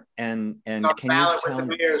year. And can you tell with the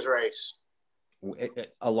mayor's race?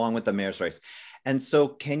 Along with the mayor's race. And so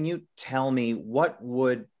can you tell me what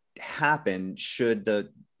would happen should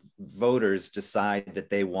the voters decide that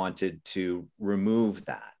they wanted to remove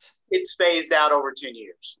that? It's phased out over 10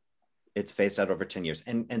 years. It's phased out over 10 years.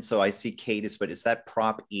 And so I see Kate but is that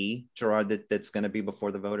Prop E, Gerard, that's going to be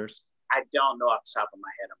before the voters? I don't know off the top of my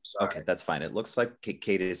head. I'm sorry. Okay, that's fine. It looks like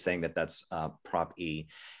Kate is saying that that's Prop E.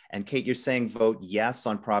 And Kate, you're saying vote yes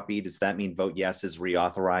on Prop E. Does that mean vote yes is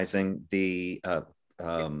reauthorizing the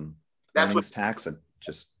earnings tax? And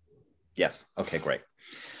just yes. Okay, great.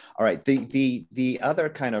 All right. The other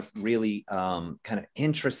kind of really kind of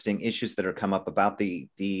interesting issues that are come up about the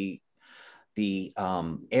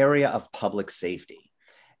area of public safety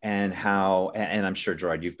and how, and I'm sure,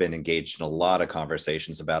 Gerard, you've been engaged in a lot of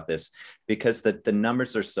conversations about this because the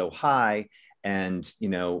numbers are so high. And, you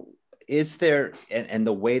know, is there, and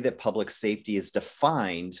the way that public safety is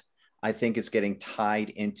defined, I think is getting tied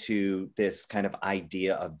into this kind of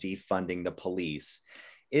idea of defunding the police.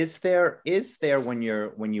 Is there when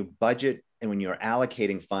you budget and when you're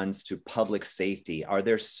allocating funds to public safety, are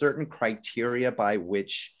there certain criteria by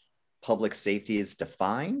which public safety is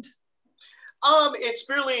defined?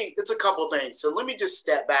 It's a couple things. So let me just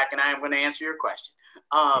step back and I'm going to answer your question.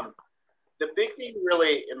 The big thing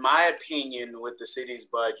really, in my opinion, with the city's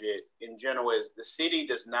budget in general is the city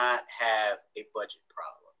does not have a budget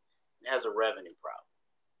problem. It has a revenue problem,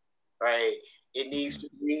 right? It needs to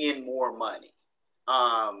bring in more money.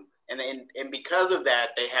 And because of that,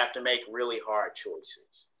 they have to make really hard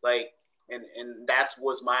choices. And that's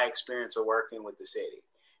was my experience of working with the city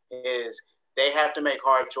is they have to make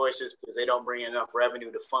hard choices because they don't bring enough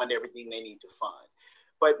revenue to fund everything they need to fund.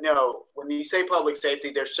 But no, when you say public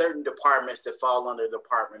safety, there's certain departments that fall under the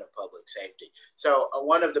Department of Public Safety. So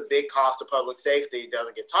one of the big costs of public safety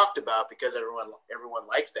doesn't get talked about because everyone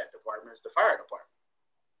likes that department is the fire department,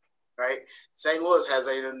 right? St. Louis has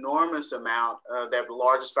an enormous amount. They have the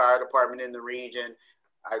largest fire department in the region.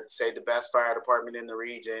 I'd say the best fire department in the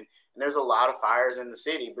region. And there's a lot of fires in the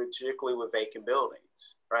city, particularly with vacant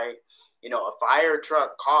buildings, right? You know, a fire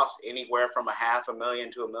truck costs anywhere from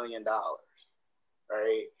 $500,000 to $1 million,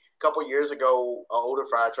 right? A couple of years ago, an older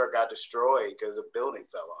fire truck got destroyed because a building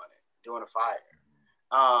fell on it during a fire.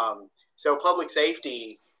 So public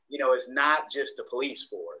safety, you know, is not just the police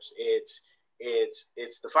force. It's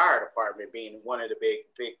the fire department being one of the big,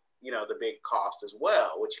 you know, the big costs as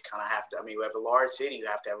well, which you kind of have to, I mean, we have a large city, you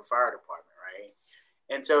have to have a fire department, right?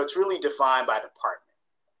 And so it's really defined by department.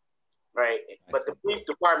 Right. But the police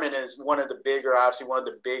department is obviously one of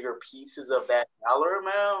the bigger pieces of that dollar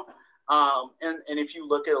amount. And if you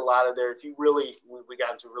look at a lot of we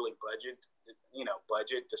got into really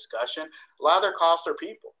budget discussion, a lot of their costs are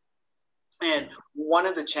people. And one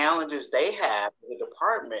of the challenges they have as a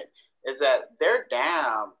department is that they're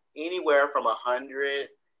down anywhere from 100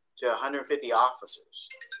 to 150 officers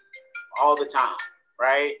all the time.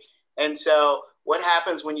 Right. And so what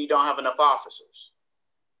happens when you don't have enough officers?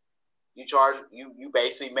 You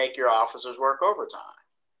basically make your officers work overtime.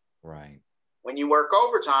 Right. When you work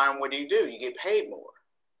overtime, what do? You get paid more,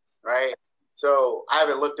 right? So I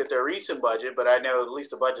haven't looked at their recent budget, but I know at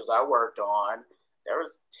least the budgets I worked on, there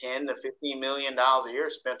was $10 to $15 million a year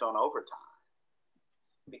spent on overtime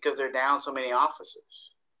because they're down so many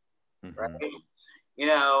officers, right? You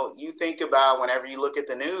know, you think about whenever you look at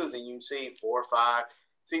the news and you see 4 or 5,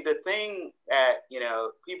 See, the thing that, you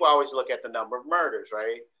know, people always look at the number of murders,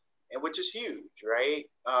 right? And which is huge, right?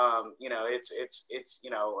 You know, it's, you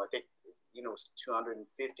know, I think, you know, it was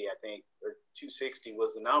 250, I think, or 260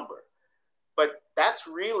 was the number. But that's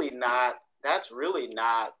really not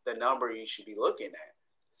the number you should be looking at.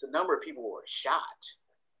 It's the number of people who were shot.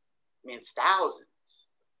 I mean, it's thousands,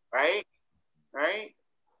 right? Right?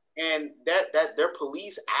 And that their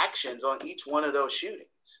police actions on each one of those shootings,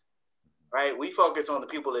 right? We focus on the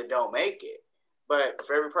people that don't make it, but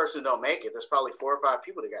for every person that don't make it, there's probably 4 or 5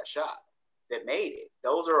 people that got shot that made it.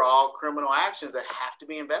 Those are all criminal actions that have to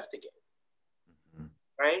be investigated,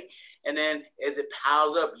 right? And then as it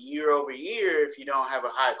piles up year over year, if you don't have a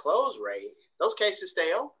high close rate, those cases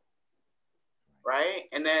stay open, right?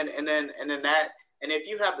 And if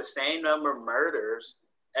you have the same number of murders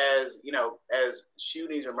as, you know, as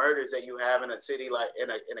shootings or murders that you have in a city like in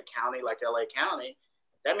a county like LA County,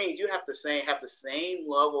 that means you have to have the same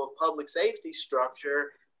level of public safety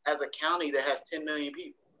structure as a county that has 10 million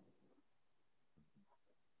people,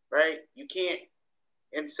 right? You can't.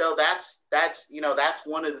 And so that's you know, that's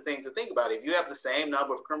one of the things to think about. If you have the same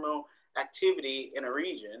number of criminal activity in a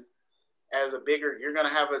region as a bigger, you're gonna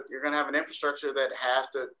have an infrastructure that has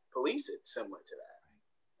to police it similar to that,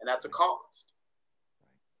 and that's a cost.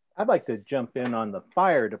 I'd like to jump in on the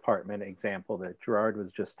fire department example that Gerard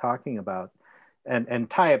was just talking about and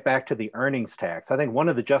tie it back to the earnings tax. I think one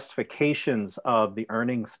of the justifications of the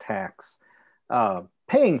earnings tax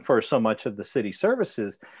paying for so much of the city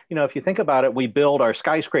services, you know, if you think about it, we build our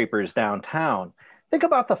skyscrapers downtown. Think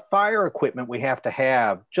about the fire equipment we have to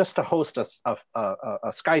have just to host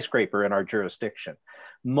a skyscraper in our jurisdiction.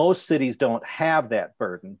 Most cities don't have that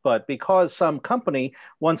burden, but because some company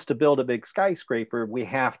wants to build a big skyscraper, we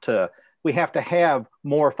have to have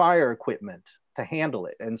more fire equipment to handle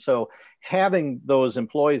it. And so having those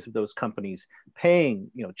employees of those companies paying,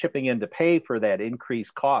 you know, chipping in to pay for that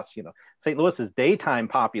increased cost, you know, St. Louis's daytime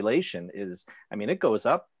population is, I mean, it goes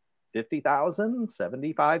up 50,000,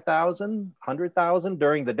 75,000, 100,000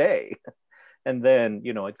 during the day. And then,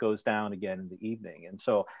 you know, it goes down again in the evening. And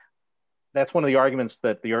so that's one of the arguments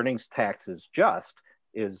that the earnings tax is just,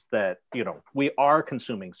 is that, you know, we are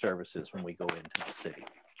consuming services when we go into the city.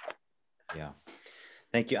 Yeah.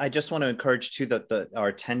 Thank you. I just want to encourage too that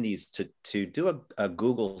our attendees to do a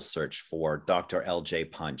Google search for Dr. L.J.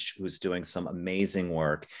 Punch, who's doing some amazing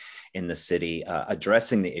work in the city,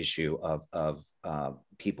 addressing the issue of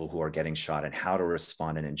people who are getting shot and how to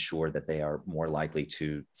respond and ensure that they are more likely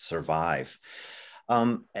to survive.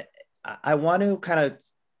 I want to kind of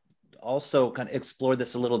also kind of explore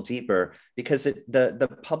this a little deeper, because the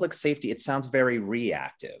public safety, it sounds very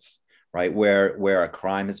reactive, right? Where a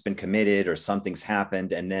crime has been committed or something's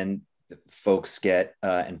happened, and then folks get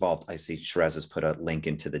involved. I see Sherez has put a link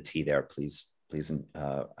into the T there. Please,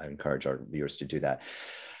 I encourage our viewers to do that.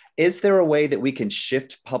 Is there a way that we can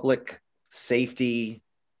shift public safety,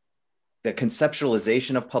 the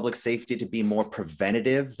conceptualization of public safety, to be more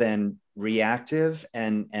preventative than reactive?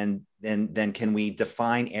 And then can we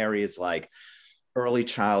define areas like early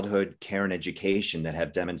childhood care and education that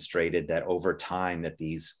have demonstrated that over time that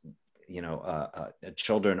these, you know,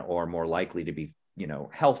 children are more likely to be, you know,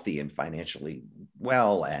 healthy and financially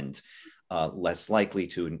well and less likely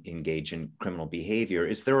to engage in criminal behavior?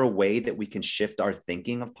 Is there a way that we can shift our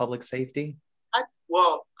thinking of public safety?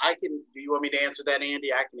 Well, I can. Do you want me to answer that,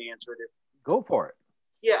 Andy? I can answer it. Go for it.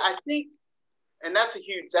 Yeah, I think, and that's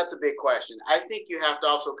a big question. I think you have to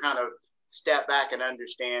also kind of step back and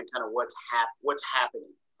understand kind of what's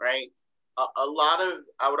happening, right?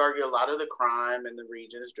 I would argue a lot of the crime in the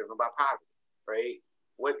region is driven by poverty, right?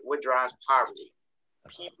 What drives poverty?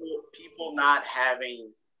 People not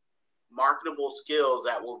having marketable skills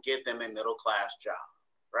that will get them a middle-class job,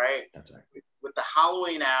 right? That's right. With the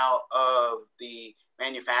hollowing out of the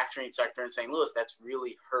manufacturing sector in St. Louis, that's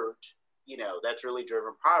really hurt, you know, that's really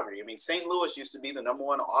driven poverty. I mean, St. Louis used to be the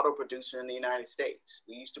 #1 auto producer in the United States.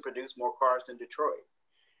 We used to produce more cars than Detroit,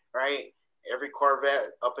 right? Every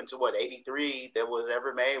Corvette up until 83 that was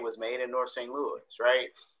ever made was made in North St. Louis, right?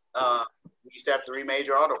 We used to have 3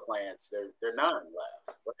 major auto plants. There are none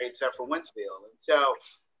left, right? Except for Wentzville. And so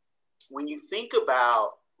when you think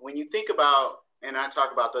about, and I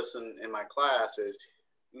talk about this in my classes,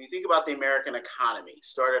 when you think about the American economy,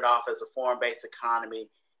 started off as a foreign-based economy,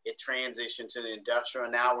 it transitioned to the industrial,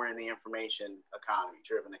 and now we're in the information economy,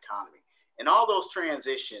 driven economy. In all those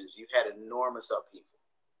transitions, you had enormous upheaval,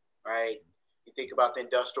 right? You think about the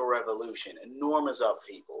Industrial Revolution, enormous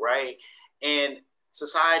upheaval, right? And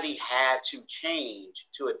society had to change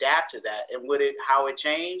to adapt to that. And how it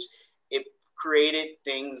changed? It created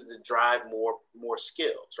things that drive more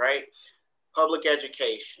skills, right? public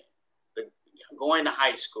education, going to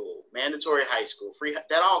high school, mandatory high school, free,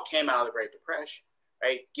 that all came out of the Great Depression,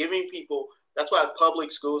 right? Giving people, that's why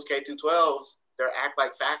public schools, K through 12s, they act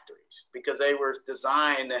like factories because they were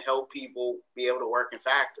designed to help people be able to work in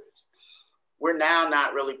factories. We're now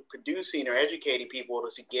not really producing or educating people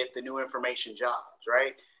to get the new information jobs,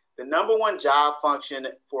 right? The number one job function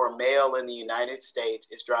for a male in the United States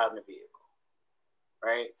is driving a vehicle,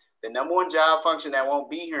 right? The number one job function that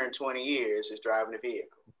won't be here in 20 years is driving a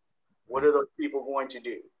vehicle. What are those people going to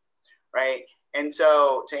do, right? And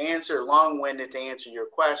so to answer long-winded, to answer your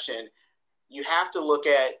question, you have to look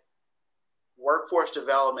at workforce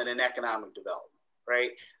development and economic development,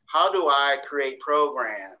 right? How do I create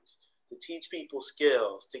programs to teach people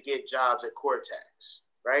skills to get jobs at Cortex,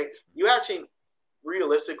 right? You actually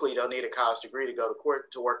realistically don't need a college degree to go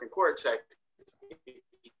to work in Cortex if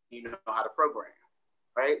you know how to program,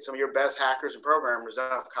 right? Some of your best hackers and programmers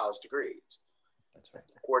don't have college degrees. That's right.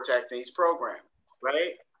 Cortex needs programming,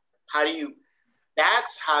 right?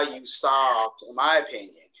 That's how you solve, in my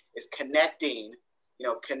opinion, is connecting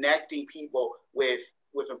people with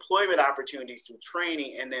employment opportunities through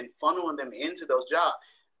training and then funneling them into those jobs.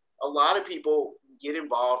 A lot of people get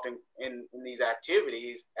involved in these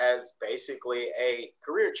activities as basically a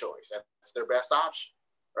career choice. That's their best option,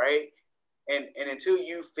 right? And until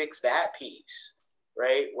you fix that piece,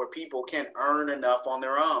 right, where people can earn enough on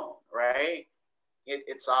their own, right,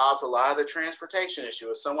 it solves a lot of the transportation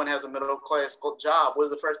issue. If someone has a middle class job, what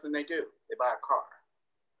is the first thing they do? They buy a car,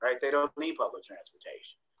 right? They don't need public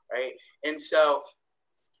transportation, right? And so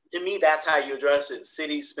to me, that's how you address it. The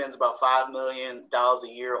city spends about $5 million a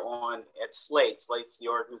year at Slate. Slate's the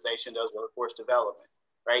organization that does workforce development,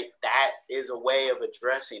 right? That is a way of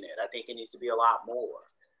addressing it. I think it needs to be a lot more.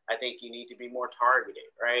 I think you need to be more targeted,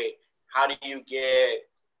 right? How do you get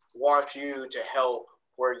WashU to help,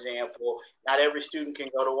 for example? Not every student can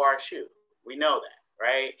go to WashU. We know that,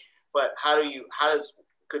 right? But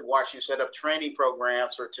could WashU set up training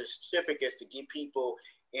programs for certificates to get people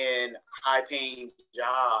in high-paying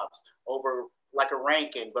jobs over like a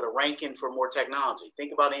Rankin, but a Rankin for more technology?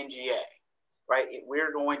 Think about NGA, right?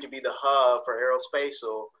 We're going to be the hub for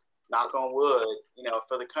aerospatial, knock on wood,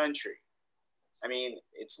 for the country. I mean,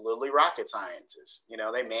 it's literally rocket scientists.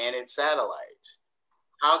 They manage satellites.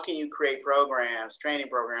 How can you create programs, training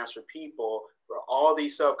programs for people, for all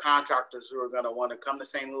these subcontractors who are going to want to come to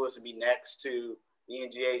St. Louis and be next to the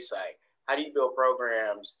NGA site? How do you build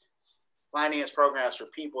programs, finance programs for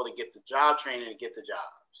people to get the job training and get the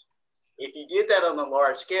jobs? If you did that on a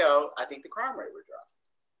large scale, I think the crime rate would drop.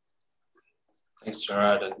 Thanks,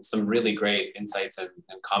 Gerard, and some really great insights and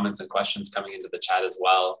comments and questions coming into the chat as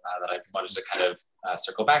well that I wanted to kind of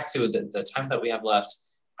circle back to the time that we have left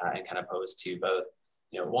and kind of pose to both.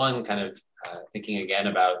 One, kind of thinking again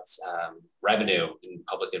about revenue in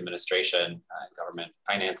public administration, government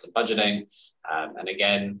finance and budgeting, and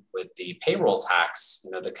again with the payroll tax,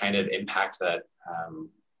 the kind of impact that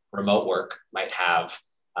remote work might have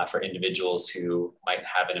for individuals who might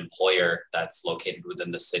have an employer that's located within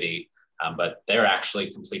the city, but they're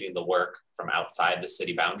actually completing the work from outside the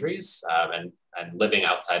city boundaries and living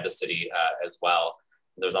outside the city as well.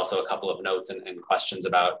 There's also a couple of notes and questions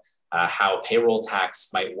about how payroll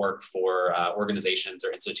tax might work for organizations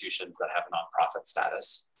or institutions that have nonprofit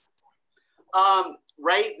status.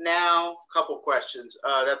 Right now, couple questions.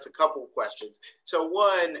 That's a couple questions. So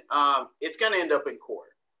one, it's going to end up in court,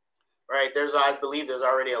 right? I believe there's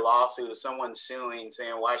already a lawsuit of someone suing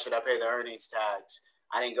saying, why should I pay the earnings tax?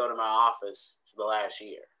 I didn't go to my office for the last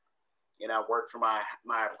year. I worked from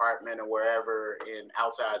my apartment or wherever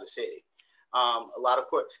outside the city. A lot of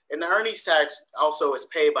court, and the earnings tax also is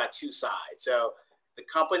paid by two sides. So the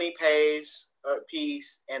company pays a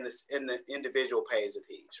piece and the individual pays a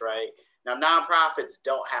piece, right? Now, nonprofits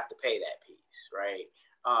don't have to pay that piece, right?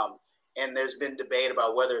 And there's been debate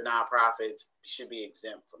about whether nonprofits should be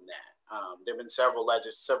exempt from that. There have been several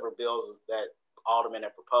bills that aldermen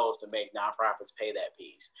have proposed to make nonprofits pay that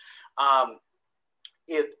piece.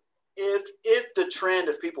 If the trend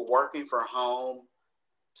of people working from home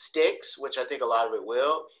sticks, which I think a lot of it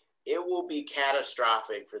will be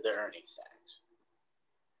catastrophic for the earnings tax,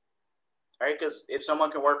 right? Because if someone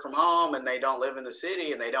can work from home and they don't live in the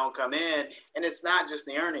city and they don't come in, and it's not just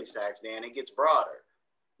the earnings tax, Dan, it gets broader.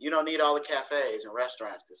 You don't need all the cafes and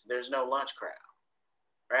restaurants because there's no lunch crowd,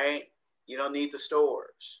 right? You don't need the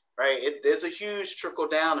stores, right? There's a huge trickle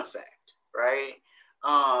down effect, right?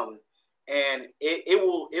 And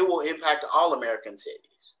it will impact all American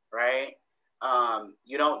cities, right?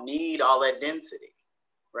 You don't need all that density,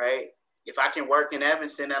 right? If I can work in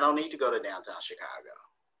Evanston, I don't need to go to downtown Chicago.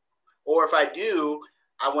 Or if I do,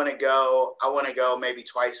 I want to go maybe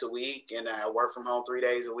twice a week and I work from home 3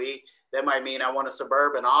 days a week. That might mean I want a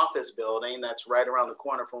suburban office building that's right around the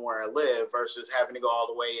corner from where I live versus having to go all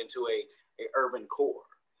the way into a urban core.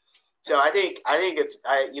 So I think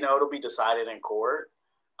it'll be decided in court,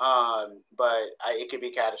 but it could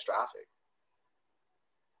be catastrophic.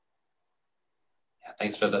 Yeah,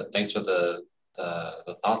 thanks for the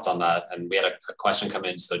thoughts on that. And we had a question come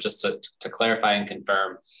in. So just to clarify and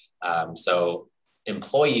confirm, so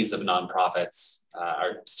employees of nonprofits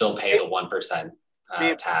are still pay the 1%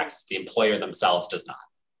 tax. The employer themselves does not.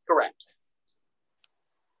 Correct.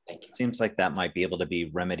 Thank you. Seems like that might be able to be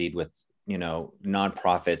remedied with,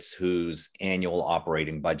 nonprofits whose annual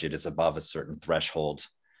operating budget is above a certain threshold.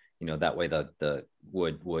 That way the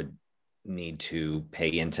would need to pay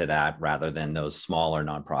into that rather than those smaller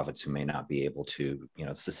nonprofits who may not be able to,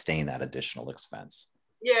 sustain that additional expense.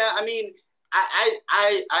 Yeah, I mean,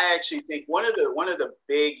 I actually think one of the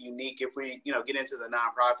big unique, if we get into the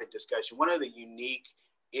nonprofit discussion, one of the unique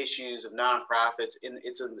issues of nonprofits,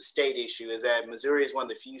 it's a state issue, is that Missouri is one of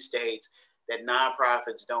the few states that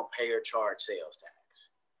nonprofits don't pay or charge sales tax,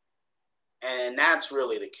 and that's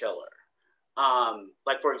really the killer.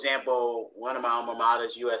 Like for example, one of my alma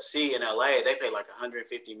maters, USC in LA, they pay like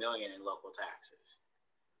 $150 million in local taxes.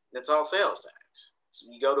 It's all sales tax. So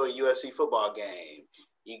you go to a USC football game.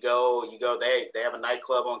 You go, they have a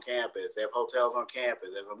nightclub on campus. They have hotels on campus.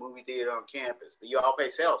 They have a movie theater on campus. You all pay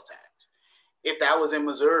sales tax. If that was in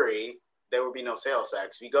Missouri, there would be no sales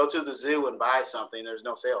tax. If you go to the zoo and buy something, there's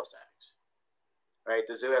no sales tax, right?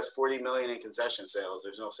 The zoo has 40 million in concession sales.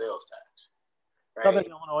 There's no sales tax, right?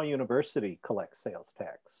 Southern Illinois University collects sales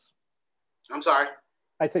tax. I'm sorry?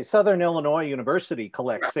 I say Southern Illinois University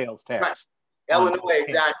collects sales tax. Right. Illinois,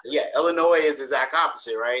 exactly. Yeah, Illinois is the exact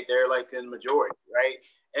opposite, right? They're like the majority, right?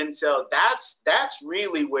 And so that's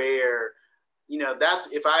really where,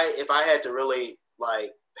 that's if I had to really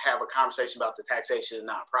like have a conversation about the taxation of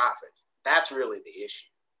nonprofits, that's really the issue,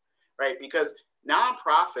 right? Because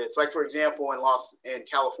nonprofits, like for example, in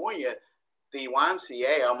California, the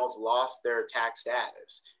YMCA almost lost their tax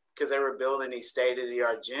status because they were building these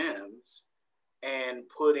state-of-the-art gyms and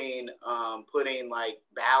putting like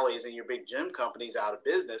Bally's and your big gym companies out of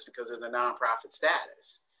business because of the nonprofit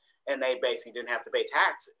status. And they basically didn't have to pay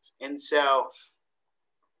taxes. And so,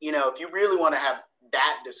 if you really want to have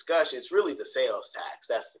that discussion, it's really the sales tax.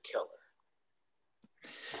 That's the killer.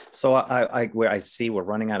 So I see we're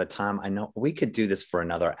running out of time. I know we could do this for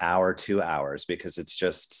another hour, 2 hours, because it's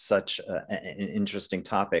just such an interesting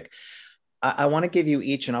topic. I want to give you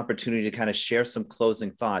each an opportunity to kind of share some closing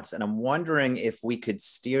thoughts. And I'm wondering if we could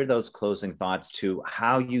steer those closing thoughts to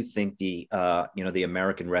how you think the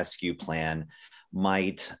American Rescue Plan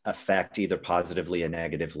might affect either positively or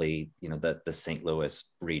negatively, the St.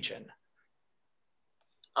 Louis region.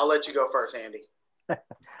 I'll let you go first, Andy.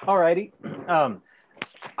 All righty.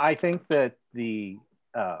 I think that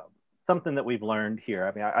something that we've learned here,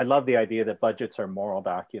 I mean, I love the idea that budgets are moral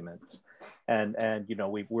documents. And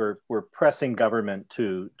we're pressing government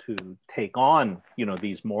to take on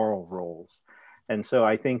these moral roles, and so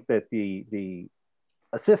I think that the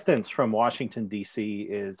assistance from Washington D.C.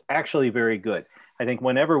 is actually very good. I think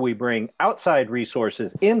whenever we bring outside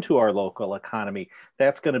resources into our local economy,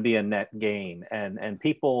 that's going to be a net gain, and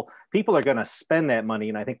people are going to spend that money,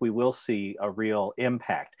 and I think we will see a real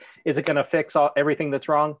impact. Is it going to fix everything that's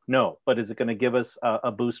wrong? No, but is it going to give us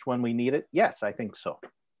a boost when we need it? Yes, I think so.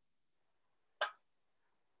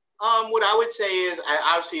 What I would say is,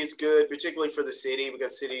 obviously, it's good, particularly for the city,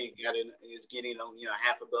 because city is getting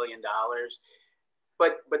 $500 million.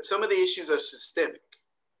 But some of the issues are systemic,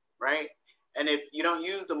 right? And if you don't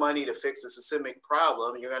use the money to fix the systemic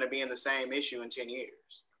problem, you're going to be in the same issue in 10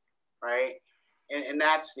 years, right? And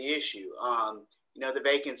that's the issue. The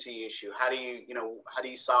vacancy issue. How do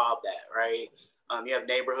you solve that, right? You have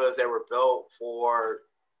neighborhoods that were built for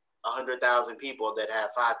 100,000 people that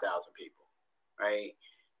have 5,000 people, right?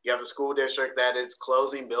 You have a school district that is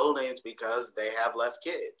closing buildings because they have less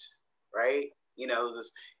kids, right?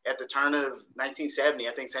 At the turn of 1970,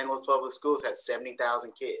 I think St. Louis Public Schools had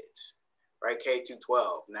 70,000 kids, right? K to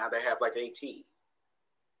 12. Now they have like 18.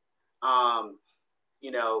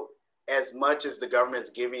 As much as the government's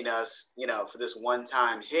giving us, for this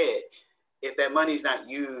one-time hit, if that money's not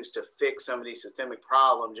used to fix some of these systemic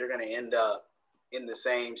problems, you're going to end up in the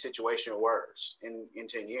same situation or worse in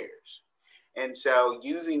 10 years. And so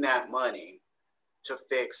using that money to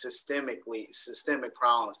fix systemic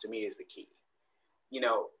problems, to me, is the key.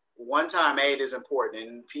 One-time aid is important,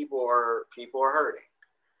 and people are hurting,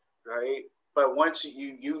 right? But once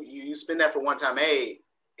you spend that for one-time aid,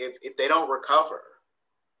 if they don't recover,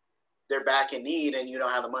 they're back in need and you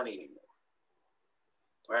don't have the money anymore.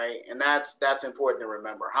 Right. And that's important to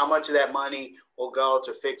remember. How much of that money will go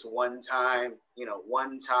to fix one-time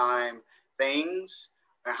things,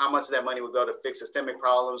 and how much of that money will go to fix systemic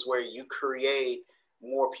problems where you create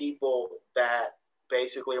more people that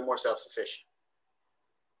basically are more self-sufficient.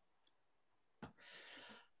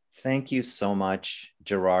 Thank you so much,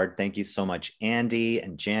 Gerard. Thank you so much, Andy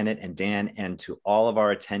and Janet and Dan, and to all of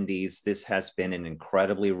our attendees. This has been an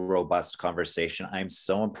incredibly robust conversation. I'm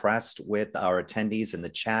so impressed with our attendees and the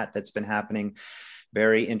chat that's been happening.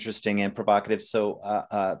 Very interesting and provocative. So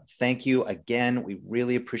thank you again. We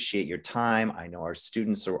really appreciate your time. I know our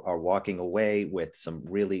students are walking away with some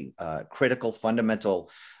really critical, fundamental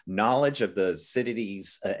knowledge of the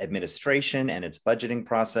city's administration and its budgeting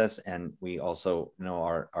process. And we also know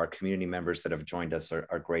our community members that have joined us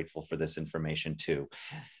are grateful for this information too.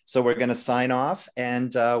 So we're going to sign off,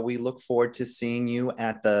 and we look forward to seeing you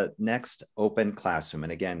at the next Open Classroom.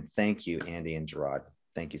 And again, thank you, Andy and Gerard.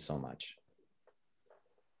 Thank you so much.